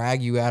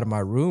drag you out of my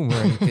room or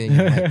anything.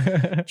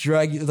 Like,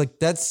 drag you. Like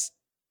that's,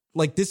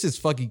 like, this is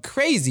fucking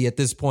crazy at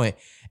this point.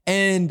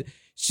 And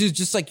she's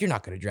just like, you're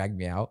not going to drag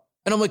me out.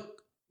 And I'm like,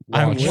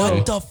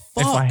 what the fuck?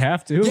 If I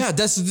have to. Yeah,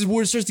 that's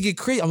where it starts to get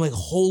crazy. I'm like,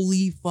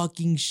 holy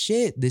fucking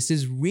shit. This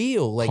is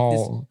real. Like,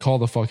 call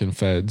the fucking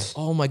feds.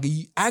 Oh my God.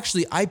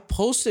 Actually, I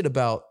posted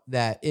about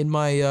that in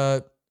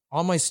my,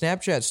 on my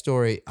Snapchat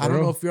story. I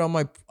don't know if you're on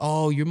my.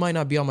 Oh, you might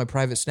not be on my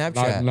private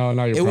Snapchat. No,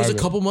 you're It was a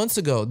couple months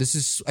ago. This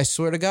is, I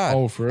swear to God.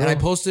 Oh, for real? And I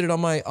posted it on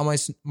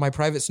my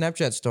private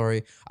Snapchat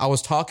story. I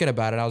was talking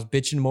about it. I was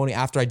bitching and moaning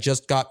after I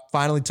just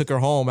finally took her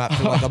home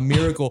after like a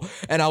miracle.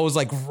 And I was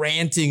like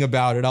ranting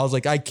about it. I was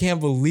like, I can't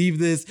believe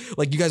this.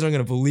 Like, you guys aren't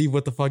gonna believe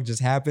what the fuck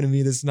just happened to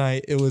me this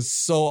night. It was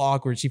so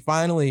awkward. She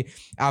finally,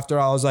 after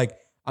I was like,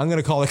 I'm going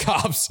to call the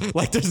cops.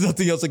 Like, there's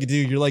nothing else I can do.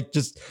 You're like,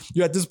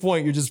 you're at this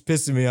point, you're just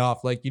pissing me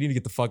off. Like, you need to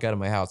get the fuck out of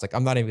my house. Like,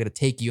 I'm not even going to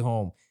take you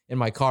home in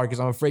my car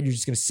because I'm afraid you're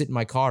just going to sit in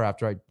my car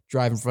after I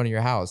drive in front of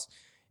your house.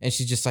 And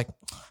she's just like,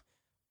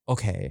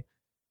 okay.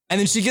 And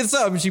then she gets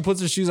up and she puts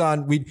her shoes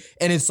on.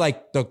 And it's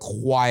like the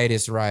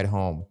quietest ride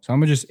home. So I'm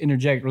going to just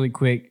interject really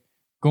quick.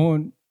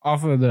 Going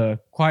off of the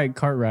quiet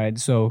cart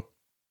ride. So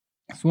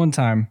this one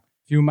time,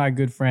 a few of my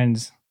good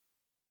friends,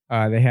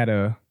 they had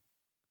a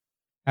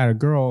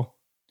girl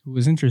who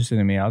was interested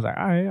in me. I was like,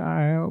 all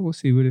right, we'll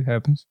see what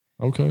happens.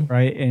 Okay.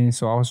 Right. And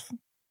so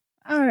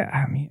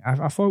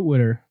I fought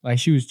with her. Like,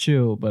 she was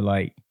chill, but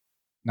like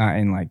not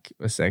in like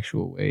a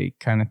sexual way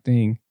kind of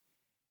thing.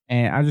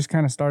 And I just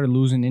kind of started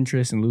losing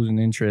interest,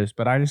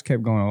 but I just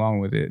kept going along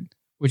with it,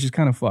 which is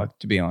kind of fucked,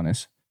 to be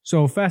honest.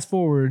 So fast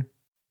forward,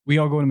 we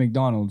all go to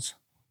McDonald's.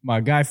 My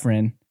guy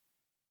friend,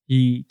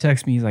 he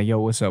texts me. He's like, yo,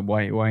 what's up?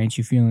 Why ain't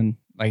you feeling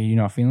like you're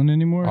not feeling it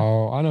anymore?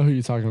 Oh, I know who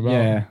you're talking about.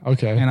 Yeah.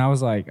 Okay. And I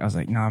was like,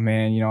 nah,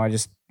 man, I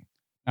just,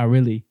 not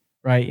really.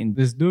 Right. And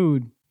this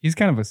dude, he's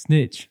kind of a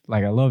snitch.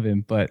 Like, I love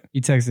him, but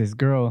he texts this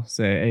girl,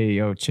 say, hey,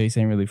 yo, Chase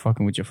ain't really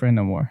fucking with your friend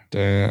no more.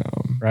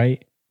 Damn.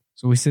 Right.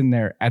 So we're sitting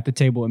there at the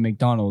table at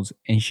McDonald's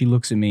and she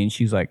looks at me and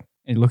she's like,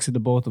 and looks at the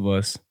both of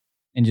us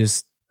and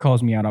just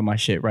calls me out on my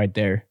shit right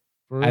there.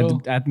 At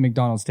the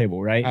McDonald's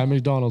table, right? At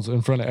McDonald's,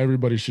 in front of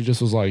everybody, she just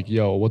was like,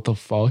 yo, what the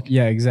fuck?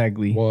 Yeah,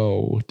 exactly.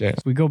 Whoa, damn.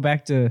 So we go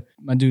back to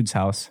my dude's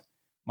house.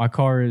 My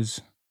car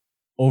is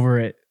over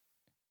at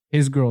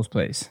his girl's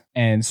place.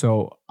 And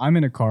so I'm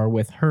in a car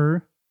with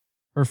her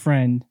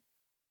friend,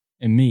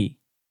 and me.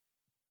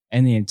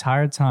 And the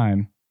entire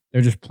time,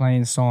 they're just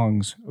playing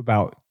songs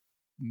about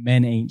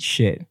men ain't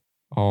shit.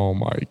 Oh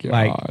my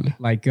God.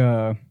 Like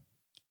got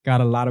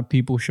a lot of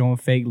people showing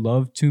fake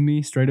love to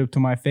me straight up to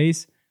my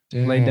face.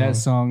 Damn. Played that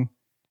song.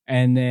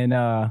 And then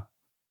I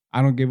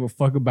don't give a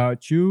fuck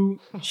about you.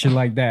 Shit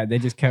like that. They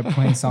just kept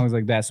playing songs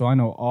like that. So I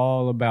know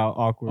all about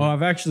awkward. Oh,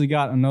 I've actually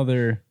got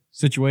another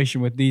situation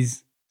with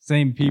these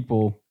same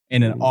people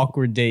in an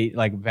awkward date,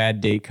 like bad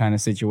date kind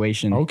of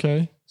situation.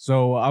 Okay.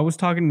 So I was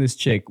talking to this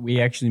chick.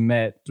 We actually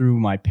met through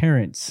my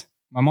parents,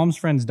 my mom's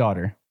friend's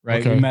daughter,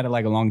 right? Okay. We met it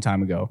like a long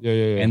time ago.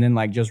 Yeah. And then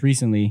like just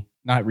recently,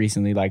 not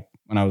recently, like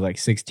when I was like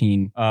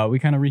 16, we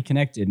kind of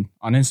reconnected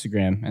on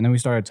Instagram. And then we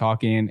started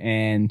talking,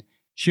 and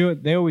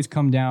they always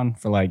come down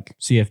for like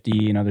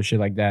CFD and other shit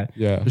like that.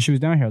 Yeah. So she was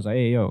down here. I was like,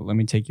 hey, yo, let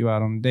me take you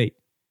out on a date.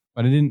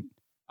 But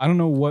I don't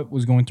know what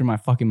was going through my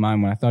fucking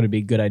mind when I thought it'd be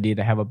a good idea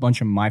to have a bunch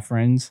of my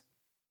friends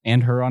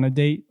and her on a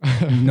date.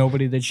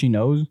 Nobody that she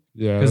knows.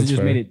 Yeah. Because it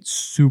just made it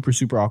super,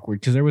 super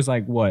awkward. Because there was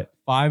like, what,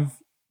 five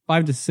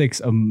to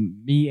six of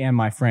me and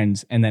my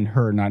friends, and then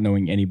her not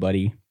knowing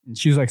anybody. And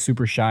she was like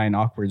super shy and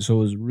awkward. So it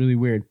was really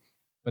weird.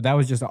 But that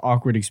was just an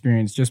awkward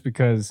experience just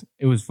because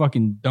it was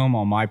fucking dumb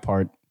on my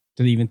part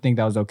to even think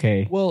that was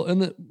okay. Well,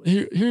 and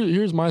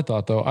here's my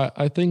thought though.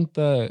 I think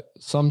that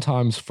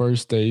sometimes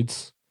first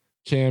dates,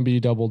 can be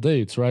double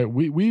dates, right?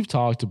 We've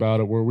talked about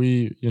it where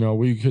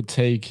we could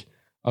take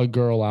a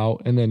girl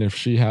out, and then if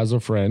she has a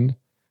friend,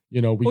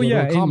 we go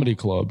to a comedy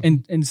club.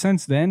 And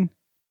since then,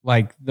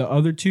 like the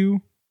other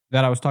two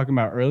that I was talking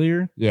about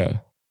earlier,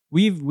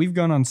 we've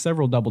gone on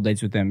several double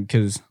dates with them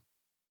because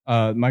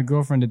my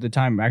girlfriend at the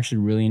time actually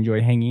really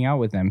enjoyed hanging out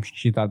with them.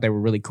 She thought they were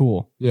really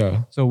cool.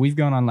 Yeah. So we've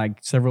gone on like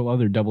several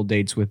other double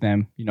dates with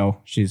them.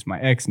 She's my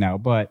ex now,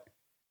 but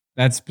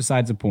that's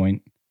besides the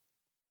point.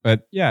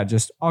 But yeah,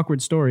 just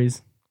awkward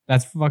stories.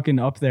 That's fucking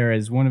up there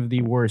as one of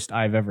the worst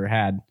I've ever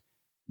had.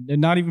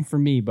 Not even for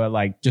me, but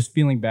like just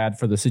feeling bad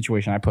for the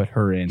situation I put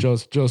her in.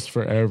 Just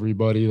for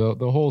everybody.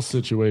 The whole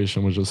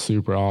situation was just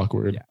super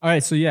awkward. Yeah. All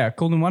right. So yeah,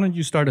 Colton, why don't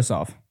you start us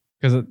off?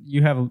 Because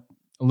you have a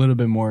little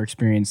bit more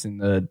experience in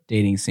the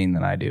dating scene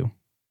than I do.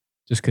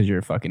 Just because you're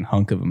a fucking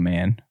hunk of a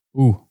man.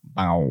 Ooh.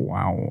 Wow,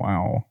 wow,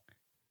 wow.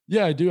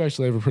 Yeah, I do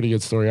actually have a pretty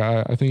good story.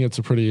 I think it's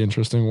a pretty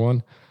interesting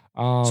one.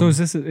 So is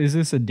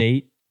this a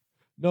date?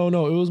 No,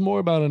 it was more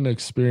about an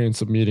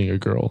experience of meeting a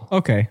girl.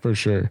 Okay. For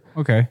sure.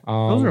 Okay.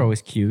 Those are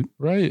always cute.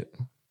 Right.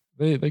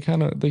 They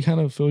kind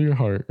of fill your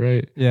heart,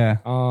 right? Yeah.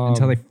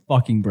 Until they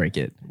fucking break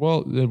it.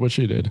 Well, what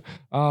she did.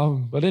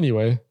 But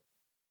anyway,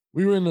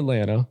 we were in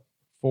Atlanta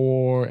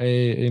for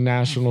a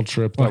national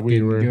trip that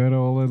we were. Good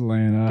old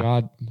Atlanta.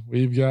 God,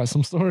 we've got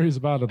some stories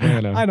about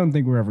Atlanta. I don't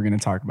think we're ever going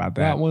to talk about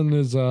that. That one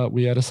is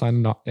we had to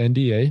sign an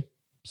NDA.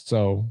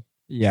 So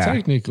yeah,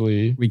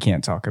 technically we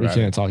can't talk about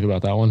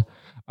that one.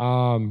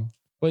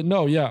 But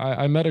no, yeah,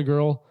 I met a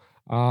girl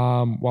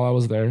while I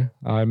was there.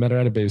 I met her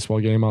at a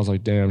baseball game. I was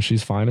like, damn,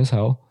 she's fine as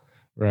hell,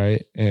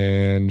 right?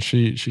 And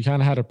she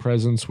kind of had a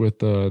presence with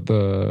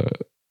the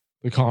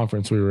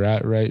conference we were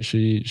at, right?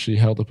 She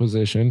held a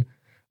position.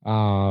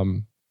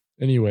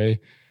 Anyway,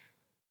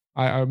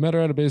 I met her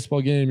at a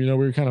baseball game. We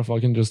were kind of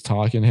fucking just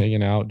talking,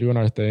 hanging out, doing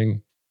our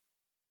thing.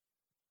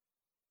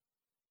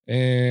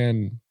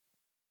 And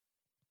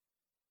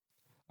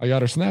I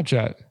got her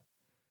Snapchat.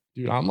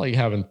 Dude, I'm like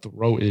having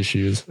throat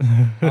issues.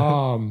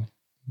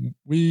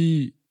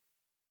 We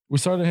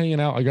started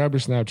hanging out. I grabbed her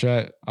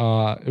Snapchat.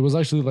 It was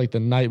actually like the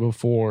night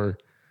before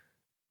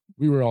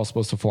we were all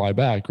supposed to fly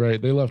back,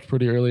 right? They left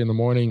pretty early in the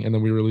morning, and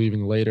then we were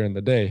leaving later in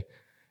the day.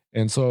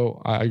 And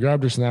so I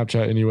grabbed her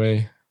Snapchat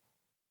anyway.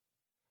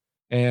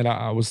 And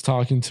I was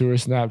talking to her,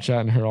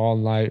 Snapchatting her all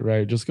night,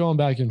 right? Just going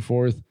back and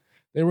forth.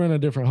 They were in a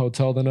different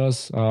hotel than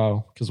us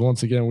because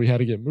once again, we had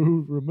to get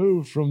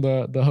removed from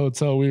the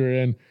hotel we were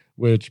in,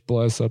 which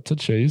bless up to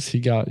Chase.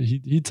 He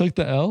took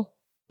the L,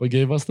 but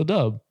gave us the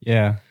dub.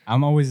 Yeah,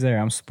 I'm always there.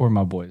 I'm supporting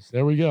my boys.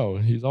 There we go.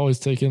 He's always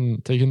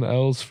taking the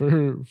L's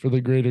for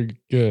the greater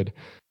good.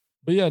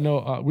 But yeah,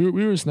 no, we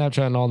were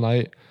Snapchatting all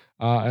night,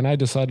 and I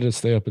decided to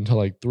stay up until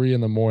like 3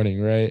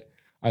 a.m, right?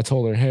 I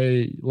told her,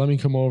 hey, let me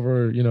come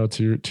over,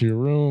 to your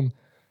room.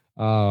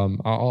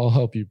 I'll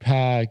help you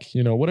pack,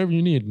 whatever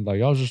you need.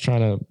 Like I was just trying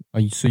to.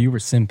 So you were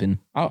simping.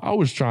 I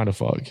was trying to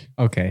fuck.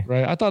 Okay.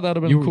 Right. I thought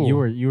that'd have been cool.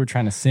 You were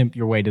trying to simp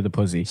your way to the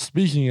pussy.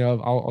 Speaking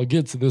of, I'll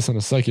get to this in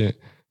a second.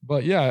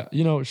 But yeah,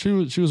 she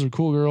was a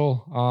cool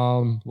girl.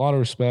 A lot of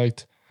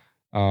respect.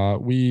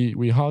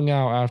 We hung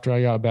out after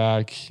I got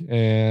back,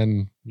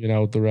 and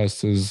the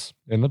rest is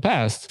in the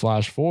past.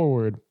 Flash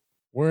forward,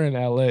 we're in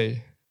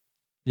LA.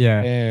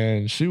 Yeah.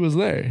 And she was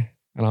there,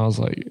 and I was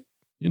like,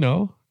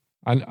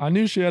 I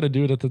knew she had to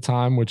do it at the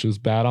time, which is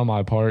bad on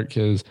my part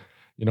because,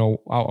 I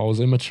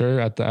was immature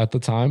at the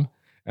time,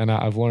 and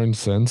I've learned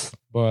since.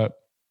 But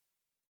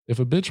if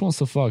a bitch wants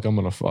to fuck, I'm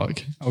gonna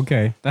fuck.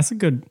 Okay, that's a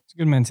good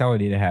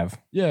mentality to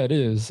have. Yeah, it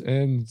is.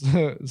 And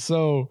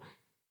so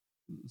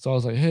I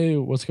was like, hey,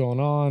 what's going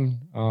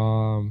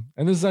on?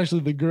 And this is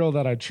actually the girl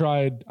that I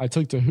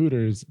took to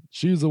Hooters.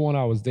 She's the one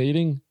I was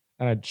dating,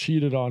 and I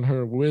cheated on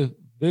her with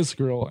this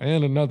girl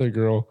and another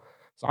girl.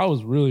 So I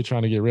was really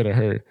trying to get rid of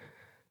her.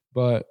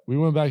 But we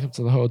went back up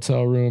to the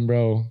hotel room,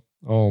 bro.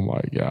 Oh my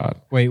God.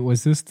 Wait,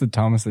 was this the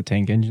Thomas the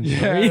Tank Engine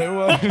story? Yeah, it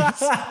was.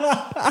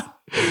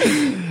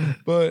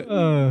 But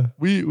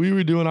we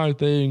were doing our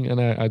thing, and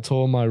I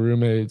told my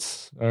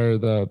roommates, or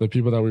the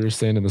people that we were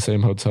staying in the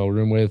same hotel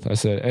room with, I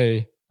said,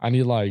 hey, I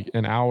need like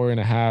an hour and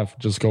a half.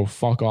 Just go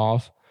fuck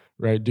off,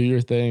 right? Do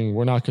your thing.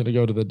 We're not going to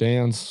go to the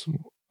dance.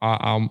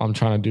 I'm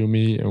trying to do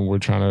me, and we're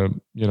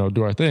trying to,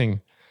 do our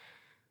thing.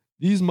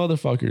 These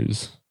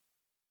motherfuckers.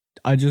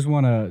 I just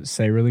want to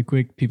say really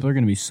quick, people are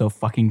going to be so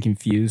fucking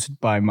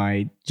confused by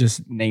my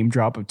just name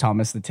drop of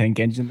Thomas the Tank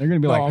Engine. They're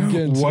going to be like,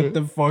 what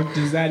the fuck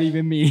does that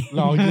even mean?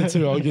 No, I'll get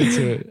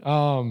to it.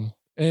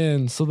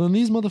 And so then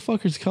these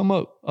motherfuckers come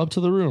up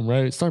to the room,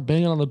 right? Start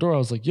banging on the door. I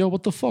was like, yo,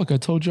 what the fuck? I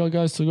told y'all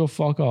guys to go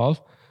fuck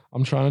off.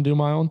 I'm trying to do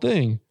my own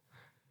thing.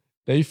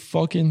 They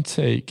fucking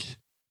take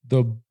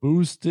the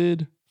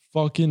boosted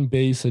fucking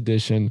bass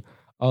edition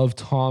of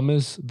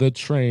Thomas the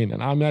Train.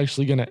 And I'm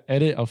actually going to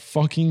edit a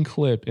fucking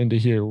clip into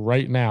here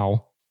right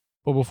now.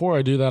 But before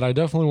I do that, I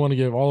definitely want to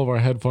give all of our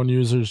headphone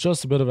users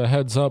just a bit of a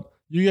heads up.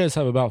 You guys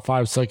have about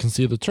 5 seconds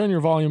to either turn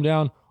your volume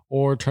down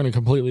or turn it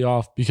completely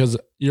off because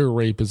ear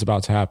rape is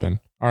about to happen.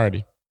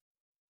 Alrighty.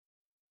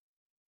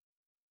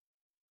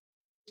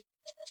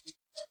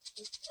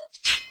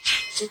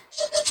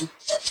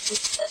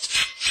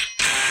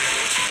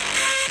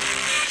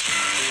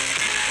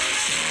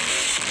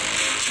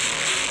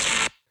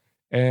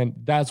 And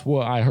that's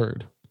what I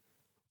heard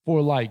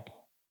for like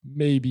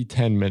maybe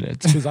 10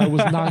 minutes because I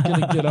was not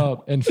going to get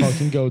up and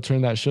fucking go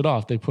turn that shit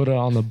off. They put it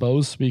on the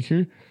Bose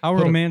speaker. How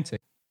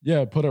romantic.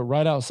 Put it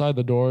right outside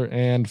the door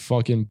and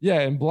fucking,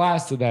 and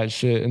blasted that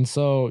shit. And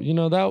so,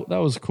 that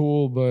was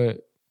cool,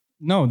 but.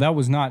 No, that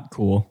was not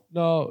cool.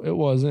 No, it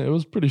wasn't. It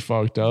was pretty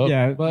fucked up.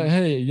 Yeah. But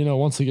hey,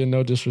 once again,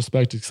 no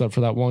disrespect except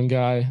for that one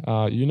guy.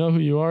 You know who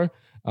you are.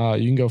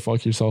 You can go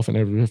fuck yourself in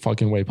every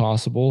fucking way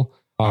possible.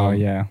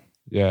 Yeah.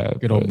 Yeah.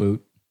 Good old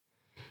boot.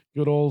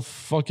 Good old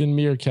fucking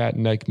meerkat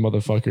neck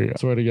motherfucker. I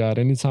swear to God,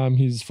 anytime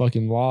he's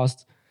fucking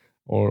lost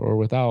or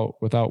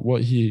without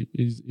what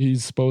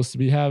he's supposed to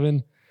be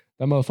having,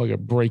 that motherfucker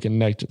breaking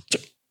neck.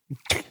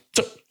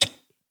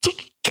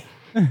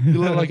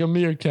 You look like a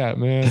meerkat,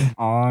 man.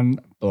 On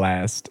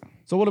blast.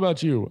 So what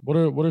about you?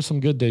 What are some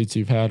good dates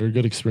you've had or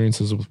good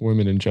experiences with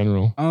women in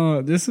general?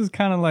 This is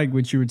kind of like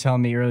what you were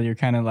telling me earlier,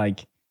 kind of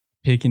like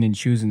picking and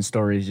choosing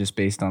stories just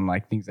based on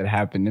like things that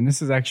happened. And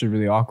this is actually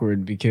really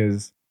awkward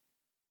because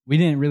we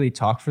didn't really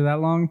talk for that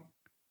long,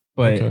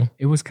 but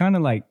It was kind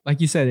of like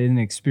you said, an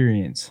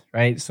experience,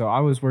 right? So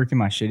I was working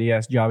my shitty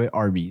ass job at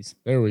Arby's.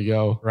 There we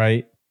go.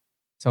 Right.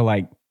 So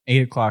like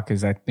 8:00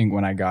 is I think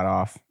when I got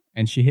off,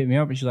 and she hit me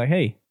up and she's like,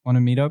 "Hey, want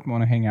to meet up?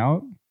 Want to hang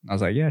out?" I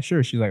was like, "Yeah,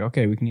 sure." She's like,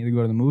 "Okay, we can either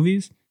go to the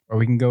movies or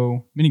we can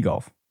go mini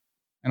golf."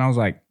 And I was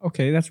like,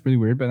 "Okay, that's really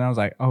weird." But then I was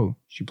like, "Oh,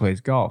 she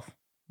plays golf,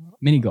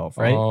 mini golf,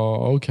 right?"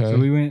 Oh, okay. So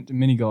we went to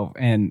mini golf,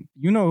 and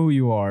you know who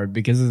you are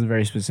because this is a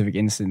very specific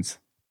instance.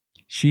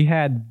 She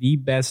had the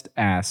best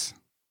ass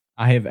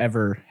I have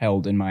ever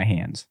held in my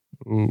hands.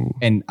 Ooh.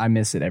 And I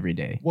miss it every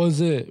day.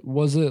 Was it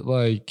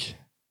like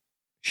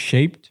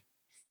shaped,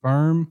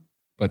 firm,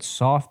 but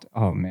soft?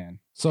 Oh man.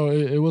 So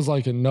it was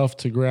like enough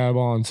to grab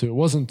onto. It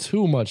wasn't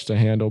too much to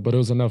handle, but it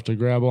was enough to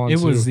grab onto.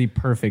 It was the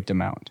perfect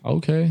amount.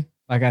 Okay.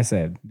 Like I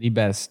said, the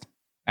best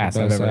ass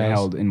I've ever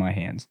held in my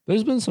hands.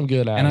 There's been some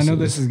good asses. And I know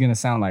this is going to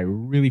sound like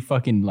really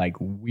fucking like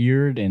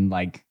weird and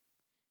like,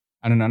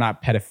 I don't know,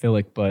 not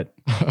pedophilic, but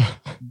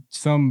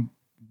some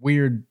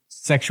weird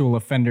sexual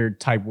offender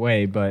type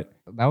way. But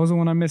that was the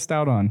one I missed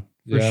out on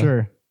for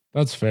sure.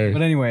 That's fair.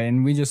 But anyway,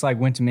 and we just like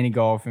went to mini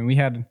golf and we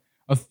had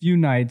a few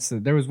nights.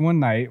 There was one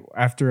night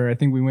after I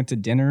think we went to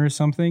dinner or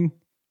something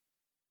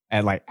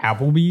at like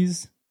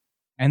Applebee's.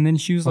 And then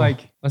she was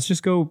like, let's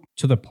just go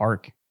to the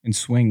park and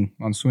swing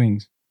on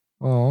swings.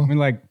 Oh, We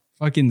like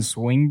fucking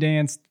swing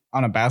danced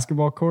on a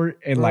basketball court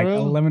at like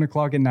 11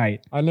 o'clock at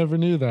night. I never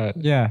knew that.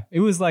 Yeah, it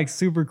was like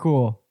super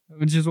cool,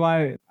 which is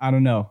why I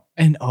don't know.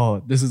 And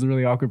this is the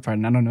really awkward part.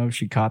 And I don't know if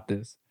she caught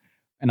this.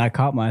 And I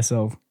caught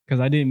myself because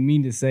I didn't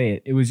mean to say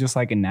it. It was just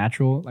like a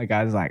natural. Like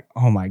I was like,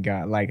 oh my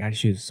God, like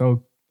she was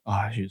so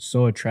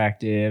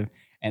attractive.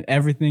 And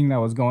everything that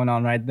was going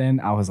on right then,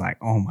 I was like,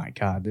 oh my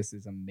God, this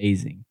is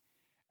amazing.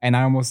 And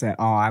I almost said,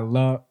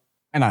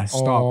 and I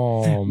stopped.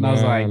 Oh, and I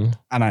was like,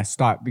 and I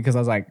stopped because I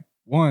was like,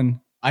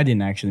 one, I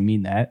didn't actually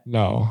mean that.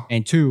 No.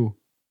 And two,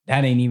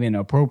 that ain't even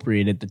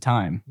appropriate at the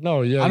time.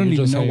 No, yeah. I don't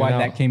even know why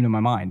that came to my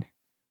mind.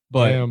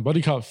 But damn,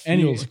 buddy cop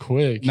feels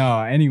quick.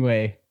 No,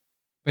 anyway.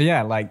 But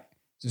yeah, like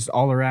just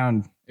all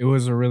around, it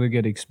was a really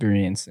good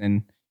experience.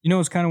 And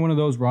it's kind of one of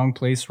those wrong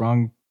place,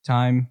 wrong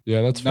time.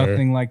 Yeah, that's fair.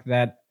 Nothing like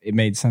that. It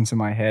made sense in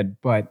my head.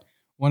 But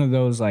one of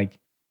those like,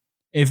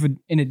 if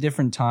in a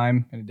different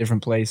time, in a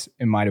different place,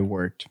 it might have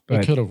worked.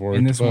 But it could have worked.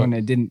 In this one,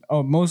 it didn't.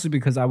 Oh, mostly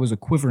because I was a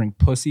quivering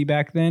pussy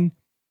back then.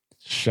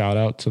 Shout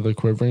out to the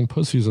quivering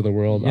pussies of the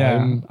world.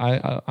 Yeah.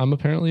 I'm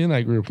apparently in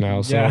that group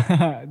now. So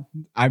yeah,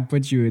 I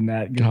put you in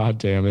that. God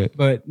damn it.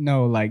 But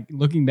no, like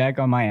looking back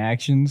on my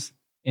actions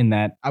in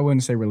that, I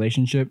wouldn't say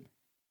relationship,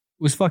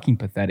 was fucking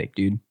pathetic,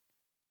 dude.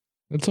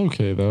 It's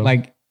okay though.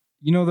 Like,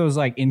 those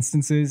like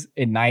instances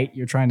at night,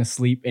 you're trying to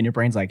sleep and your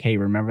brain's like, hey,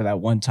 remember that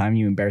one time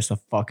you embarrassed the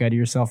fuck out of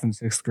yourself in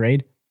 6th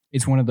grade?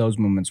 It's one of those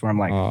moments where I'm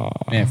like,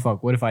 man,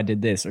 fuck, what if I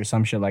did this or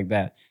some shit like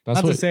that?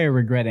 Not to say I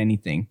regret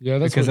anything. Yeah,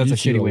 that's because that's a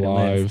shitty way to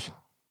live.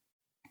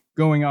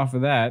 Going off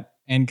of that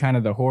and kind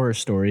of the horror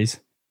stories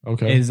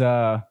is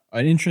an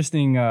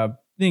interesting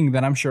thing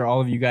that I'm sure all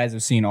of you guys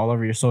have seen all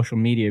over your social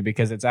media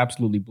because it's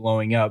absolutely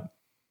blowing up.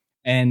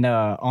 And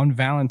on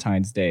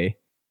Valentine's Day,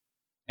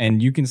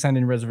 and you can send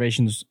in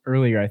reservations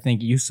earlier, I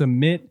think, you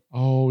submit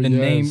the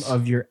name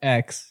of your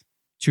ex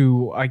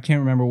to, I can't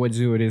remember what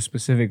zoo it is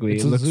specifically.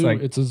 It looks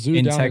like it's a zoo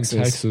in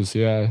Texas,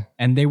 yeah.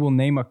 And they will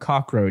name a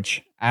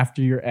cockroach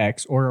after your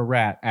ex or a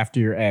rat after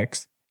your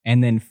ex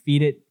and then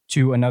feed it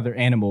to another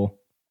animal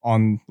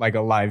on like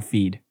a live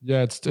feed.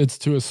 Yeah, it's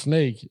to a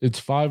snake.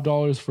 It's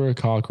 $5 for a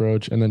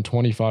cockroach and then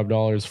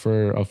 $25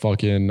 for a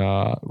fucking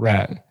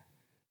rat.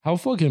 How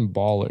fucking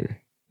baller.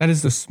 That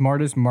is the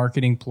smartest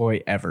marketing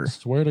ploy ever.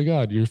 Swear to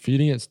God, you're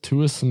feeding it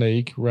to a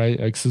snake, right?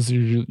 Exes are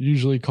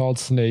usually called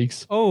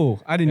snakes. Oh,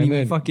 I didn't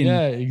even fucking...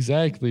 Yeah,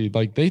 exactly.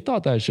 Like they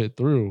thought that shit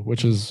through,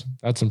 which is,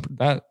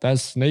 that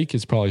snake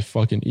is probably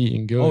fucking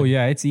eating good. Oh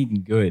yeah, it's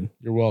eating good.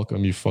 You're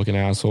welcome, you fucking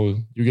asshole.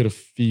 You get a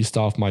feast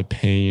off my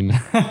pain.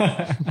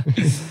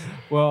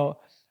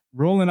 Well,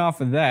 rolling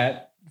off of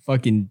that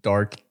fucking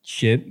dark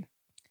shit.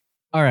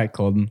 All right,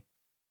 Colton.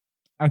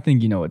 I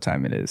think you know what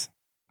time it is.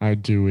 I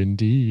do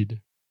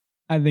indeed.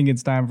 I think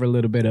it's time for a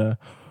little bit of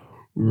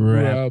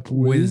rap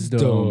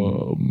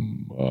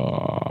wisdom.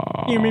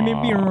 All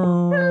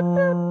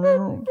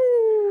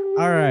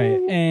right.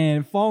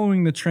 And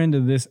following the trend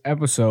of this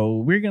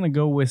episode, we're going to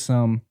go with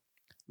some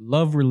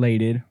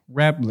love-related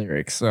rap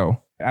lyrics.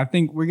 So I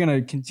think we're going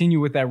to continue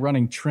with that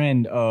running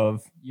trend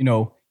of,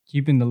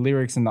 keeping the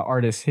lyrics and the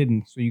artists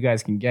hidden so you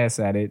guys can guess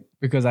at it,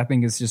 because I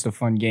think it's just a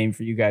fun game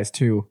for you guys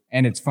too.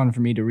 And it's fun for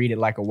me to read it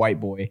like a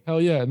white boy.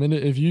 Hell yeah. And then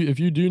if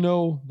you do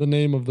know the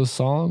name of the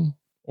song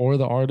or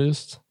the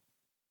artist,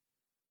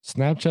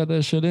 Snapchat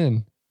that shit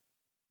in.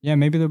 Yeah,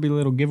 maybe there'll be a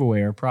little giveaway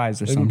or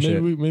prize or some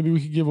shit. Maybe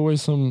we could give away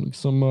some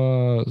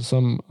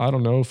I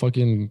don't know,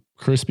 fucking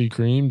Krispy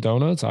Kreme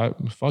donuts.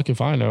 Fuck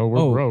if I know.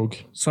 We're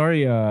broke.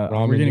 Sorry,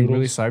 we're getting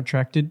really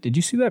sidetracked. Did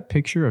you see that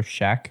picture of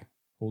Shaq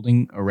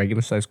holding a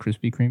regular sized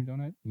Krispy Kreme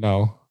donut?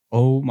 No.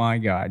 Oh my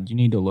God. You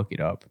need to look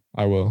it up.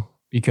 I will.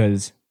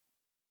 Because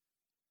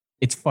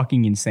it's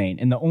fucking insane.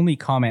 And the only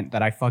comment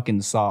that I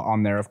fucking saw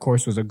on there, of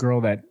course, was a girl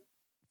that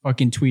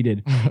fucking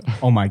tweeted,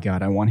 "Oh my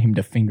God, I want him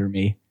to finger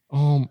me."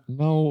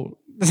 No.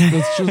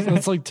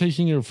 That's like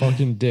taking your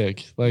fucking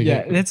dick. Like,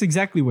 yeah, that's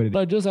exactly what it is.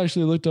 I just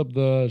actually looked up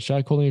the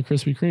Shaq holding a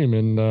Krispy Kreme,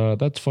 and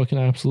that's fucking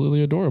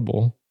absolutely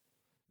adorable.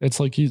 It's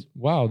like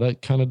that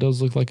kind of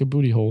does look like a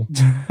booty hole.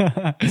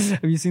 Have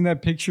you seen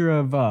that picture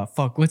of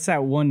what's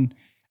that one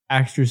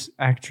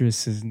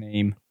actress's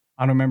name?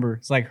 I don't remember.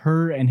 It's like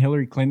her and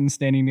Hillary Clinton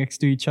standing next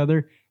to each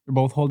other. They're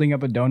both holding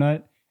up a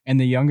donut, and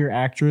the younger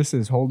actress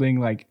is holding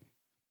like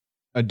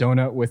a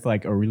donut with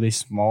like a really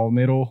small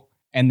middle,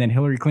 and then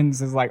Hillary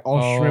Clinton's is like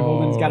all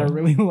shriveled and it's got a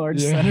really large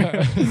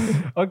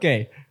center.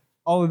 Okay,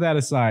 all of that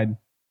aside,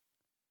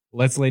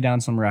 let's lay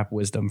down some rap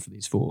wisdom for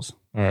these fools.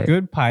 All right.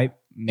 Good pipe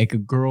make a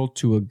girl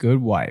to a good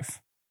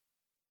wife.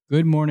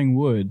 Good morning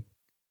wood.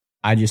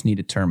 I just need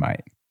a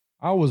termite.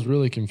 I was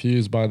really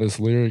confused by this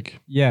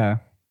lyric. Yeah,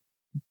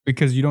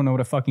 because you don't know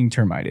what a fucking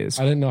termite is.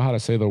 I didn't know how to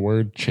say the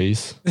word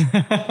chase.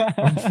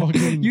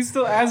 You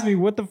still asked me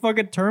what the fuck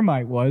a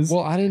termite was.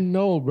 Well, I didn't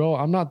know, bro.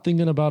 I'm not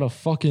thinking about a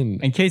fucking...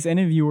 In case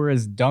any of you were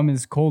as dumb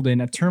as Colden,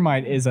 a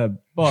termite is a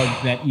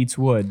bug that eats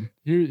wood.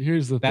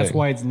 Here's the thing. That's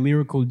why it's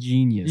lyrical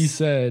genius. He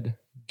said,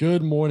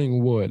 good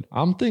morning wood.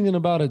 I'm thinking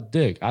about a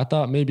dick. I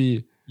thought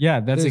maybe... Yeah,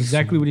 that's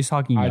exactly what he's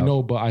talking about. I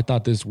know, but I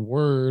thought this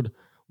word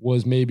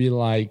was maybe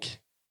like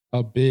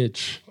a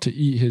bitch to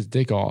eat his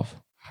dick off.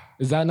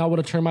 Is that not what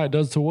a termite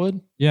does to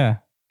wood? Yeah.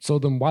 So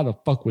then why the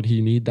fuck would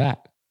he need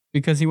that?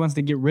 Because he wants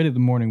to get rid of the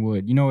morning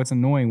wood. You know, it's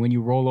annoying when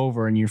you roll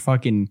over and you're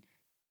fucking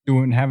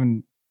doing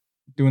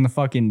the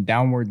fucking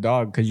downward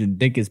dog because your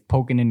dick is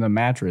poking in the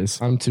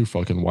mattress. I'm too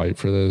fucking white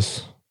for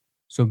this.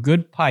 So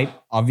good pipe,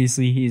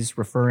 obviously he's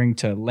referring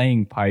to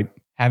laying pipe,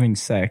 having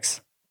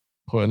sex.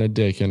 Putting a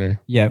dick in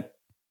her. Yep.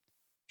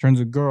 Turns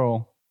a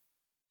girl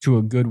to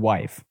a good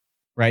wife,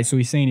 right? So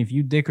he's saying if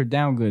you dick her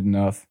down good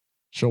enough,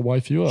 she'll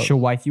wife you up. She'll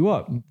wife you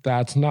up.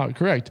 That's not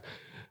correct.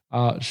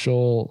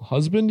 She'll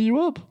husband you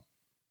up?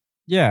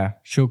 Yeah,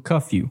 she'll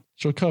cuff you.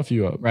 She'll cuff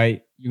you up.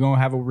 Right? You're going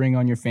to have a ring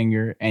on your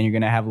finger and you're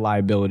going to have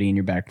liability in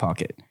your back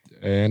pocket.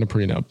 And a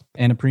prenup.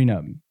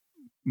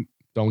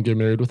 Don't get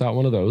married without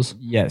one of those.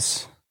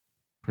 Yes.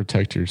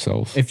 Protect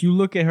yourself. If you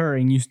look at her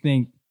and you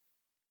think,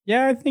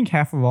 yeah, I think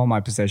half of all my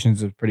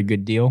possessions is a pretty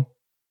good deal.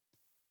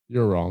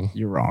 You're wrong.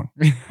 You're wrong.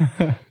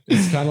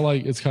 It's kind of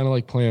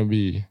like plan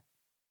B.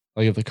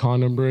 Like if the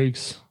condom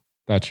breaks,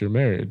 that's your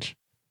marriage.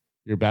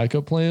 Your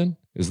backup plan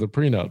is the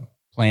prenup.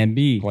 Plan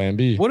B. Plan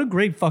B. What a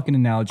great fucking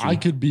analogy. I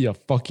could be a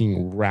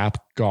fucking rap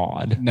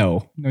god.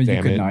 No,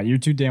 you could not. You're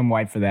too damn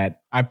white for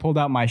that. I pulled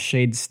out my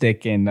shade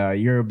stick and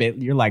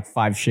you're like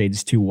 5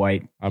 shades too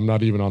white. I'm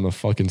not even on the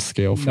fucking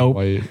scale for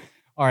white.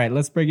 All right,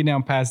 let's break it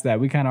down past that.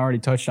 We kind of already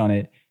touched on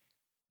it.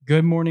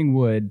 Good morning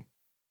wood.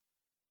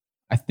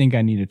 I think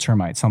I need a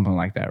termite, something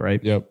like that,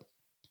 right? Yep.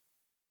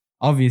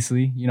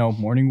 Obviously,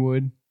 morning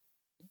wood,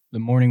 the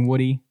morning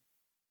woody,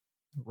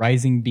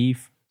 rising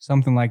beef,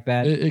 something like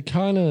that. It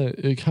kind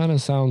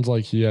of sounds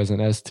like he has an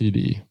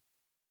STD.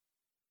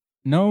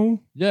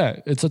 No. Yeah,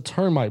 it's a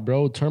termite,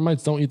 bro.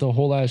 Termites don't eat the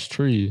whole ass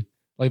tree.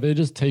 Like they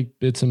just take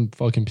bits and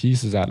fucking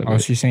pieces out of it. Oh,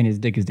 so you're saying his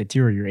dick is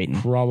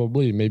deteriorating?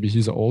 Probably. Maybe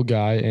he's an old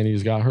guy and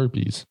he's got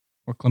herpes.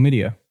 Or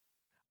chlamydia.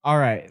 All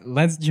right,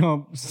 let's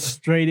jump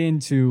straight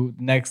into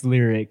the next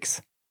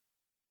lyrics.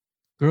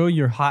 Girl,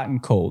 you're hot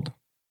and cold.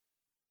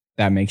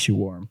 That makes you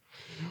warm.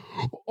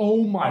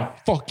 Oh my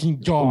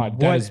fucking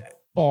God. That is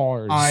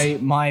bars.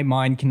 My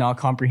mind cannot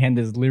comprehend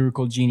this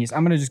lyrical genius.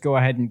 I'm going to just go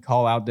ahead and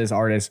call out this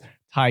artist,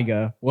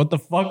 Tyga. What the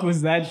fuck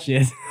was that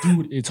shit?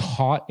 Dude, it's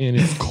hot and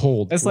it's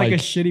cold. That's like a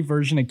shitty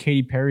version of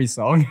Katy Perry's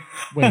song.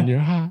 When you're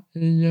hot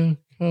and you're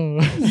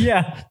cold.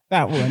 Yeah,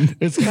 that one.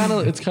 It's kind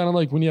of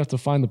like when you have to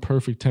find the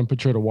perfect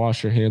temperature to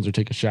wash your hands or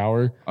take a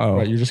shower. Oh.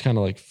 Right? You're just kind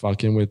of like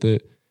fucking with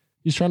it.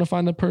 He's trying to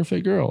find the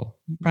perfect girl.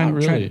 Not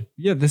really.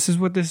 Yeah, this is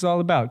what this is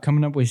all about.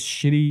 Coming up with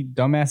shitty,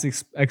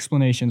 dumbass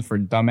explanations for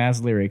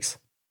dumbass lyrics.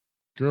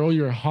 Girl,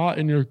 you're hot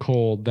and you're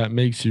cold. That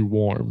makes you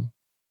warm.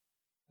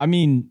 I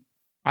mean,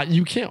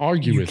 you can't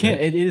argue with it.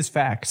 It is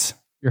facts.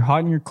 You're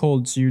hot and you're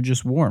cold, so you're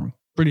just warm.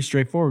 Pretty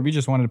straightforward. We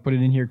just wanted to put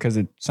it in here because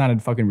it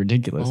sounded fucking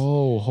ridiculous.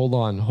 Oh, hold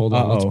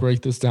on. Let's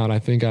break this down. I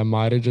think I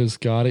might have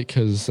just got it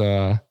because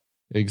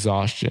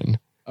exhaustion.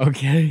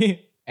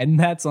 Okay. And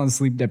that's on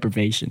sleep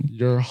deprivation.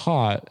 You're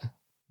hot,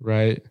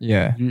 right?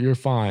 Yeah. You're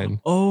fine.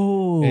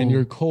 Oh. And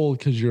you're cold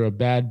because you're a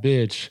bad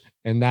bitch.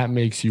 And that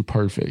makes you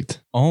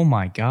perfect. Oh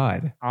my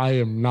God. I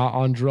am not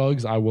on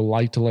drugs. I would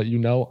like to let you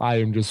know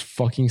I am just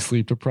fucking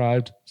sleep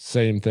deprived.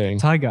 Same thing.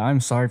 Tyga, I'm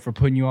sorry for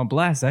putting you on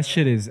blast. That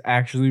shit is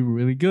actually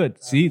really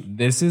good. See,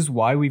 this is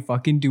why we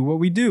fucking do what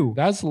we do.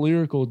 That's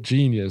lyrical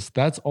genius.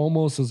 That's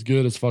almost as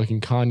good as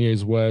fucking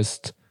Kanye's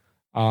West.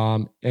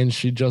 And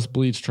she just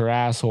bleached her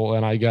asshole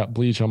and I got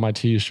bleach on my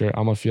t-shirt.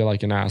 I'm gonna feel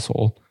like an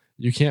asshole.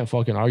 You can't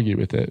fucking argue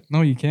with it.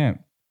 No, you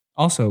can't.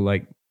 Also,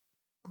 like,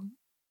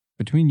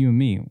 between you and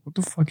me, what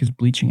the fuck is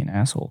bleaching an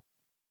asshole?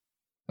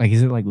 Like,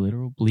 is it like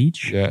literal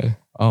bleach? Yeah.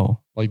 Oh.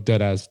 Like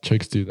dead ass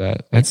chicks do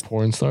that. That's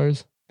porn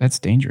stars. That's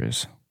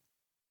dangerous.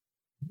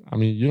 I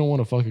mean, you don't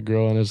want to fuck a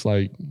girl and it's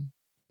like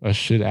a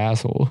shit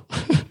asshole.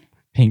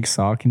 Pink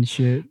sock and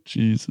shit.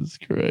 Jesus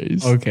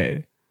Christ.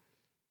 Okay.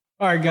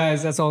 All right,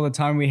 guys, that's all the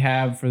time we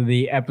have for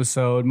the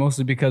episode,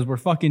 mostly because we're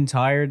fucking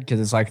tired because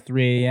it's like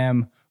 3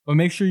 a.m. But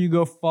make sure you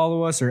go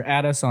follow us or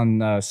add us on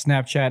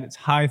Snapchat. It's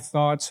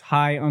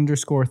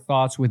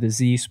high_thoughts with a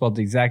Z, spelled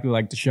exactly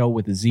like the show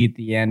with a Z at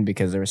the end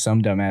because there was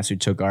some dumbass who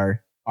took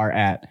our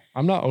at.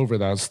 I'm not over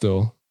that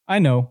still. I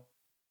know,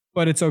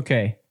 but it's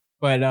okay.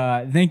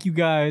 But thank you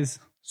guys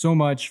so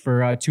much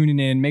for tuning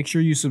in. Make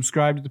sure you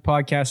subscribe to the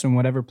podcast on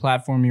whatever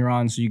platform you're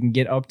on so you can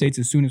get updates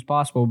as soon as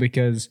possible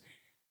because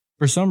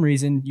for some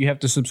reason, you have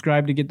to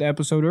subscribe to get the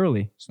episode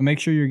early. So make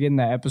sure you're getting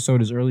that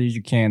episode as early as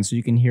you can so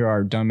you can hear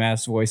our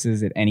dumbass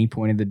voices at any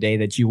point of the day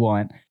that you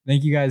want.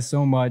 Thank you guys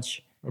so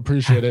much.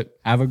 Appreciate it.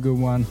 Have a good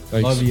one.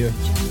 Thanks. Love you.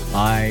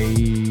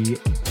 Bye.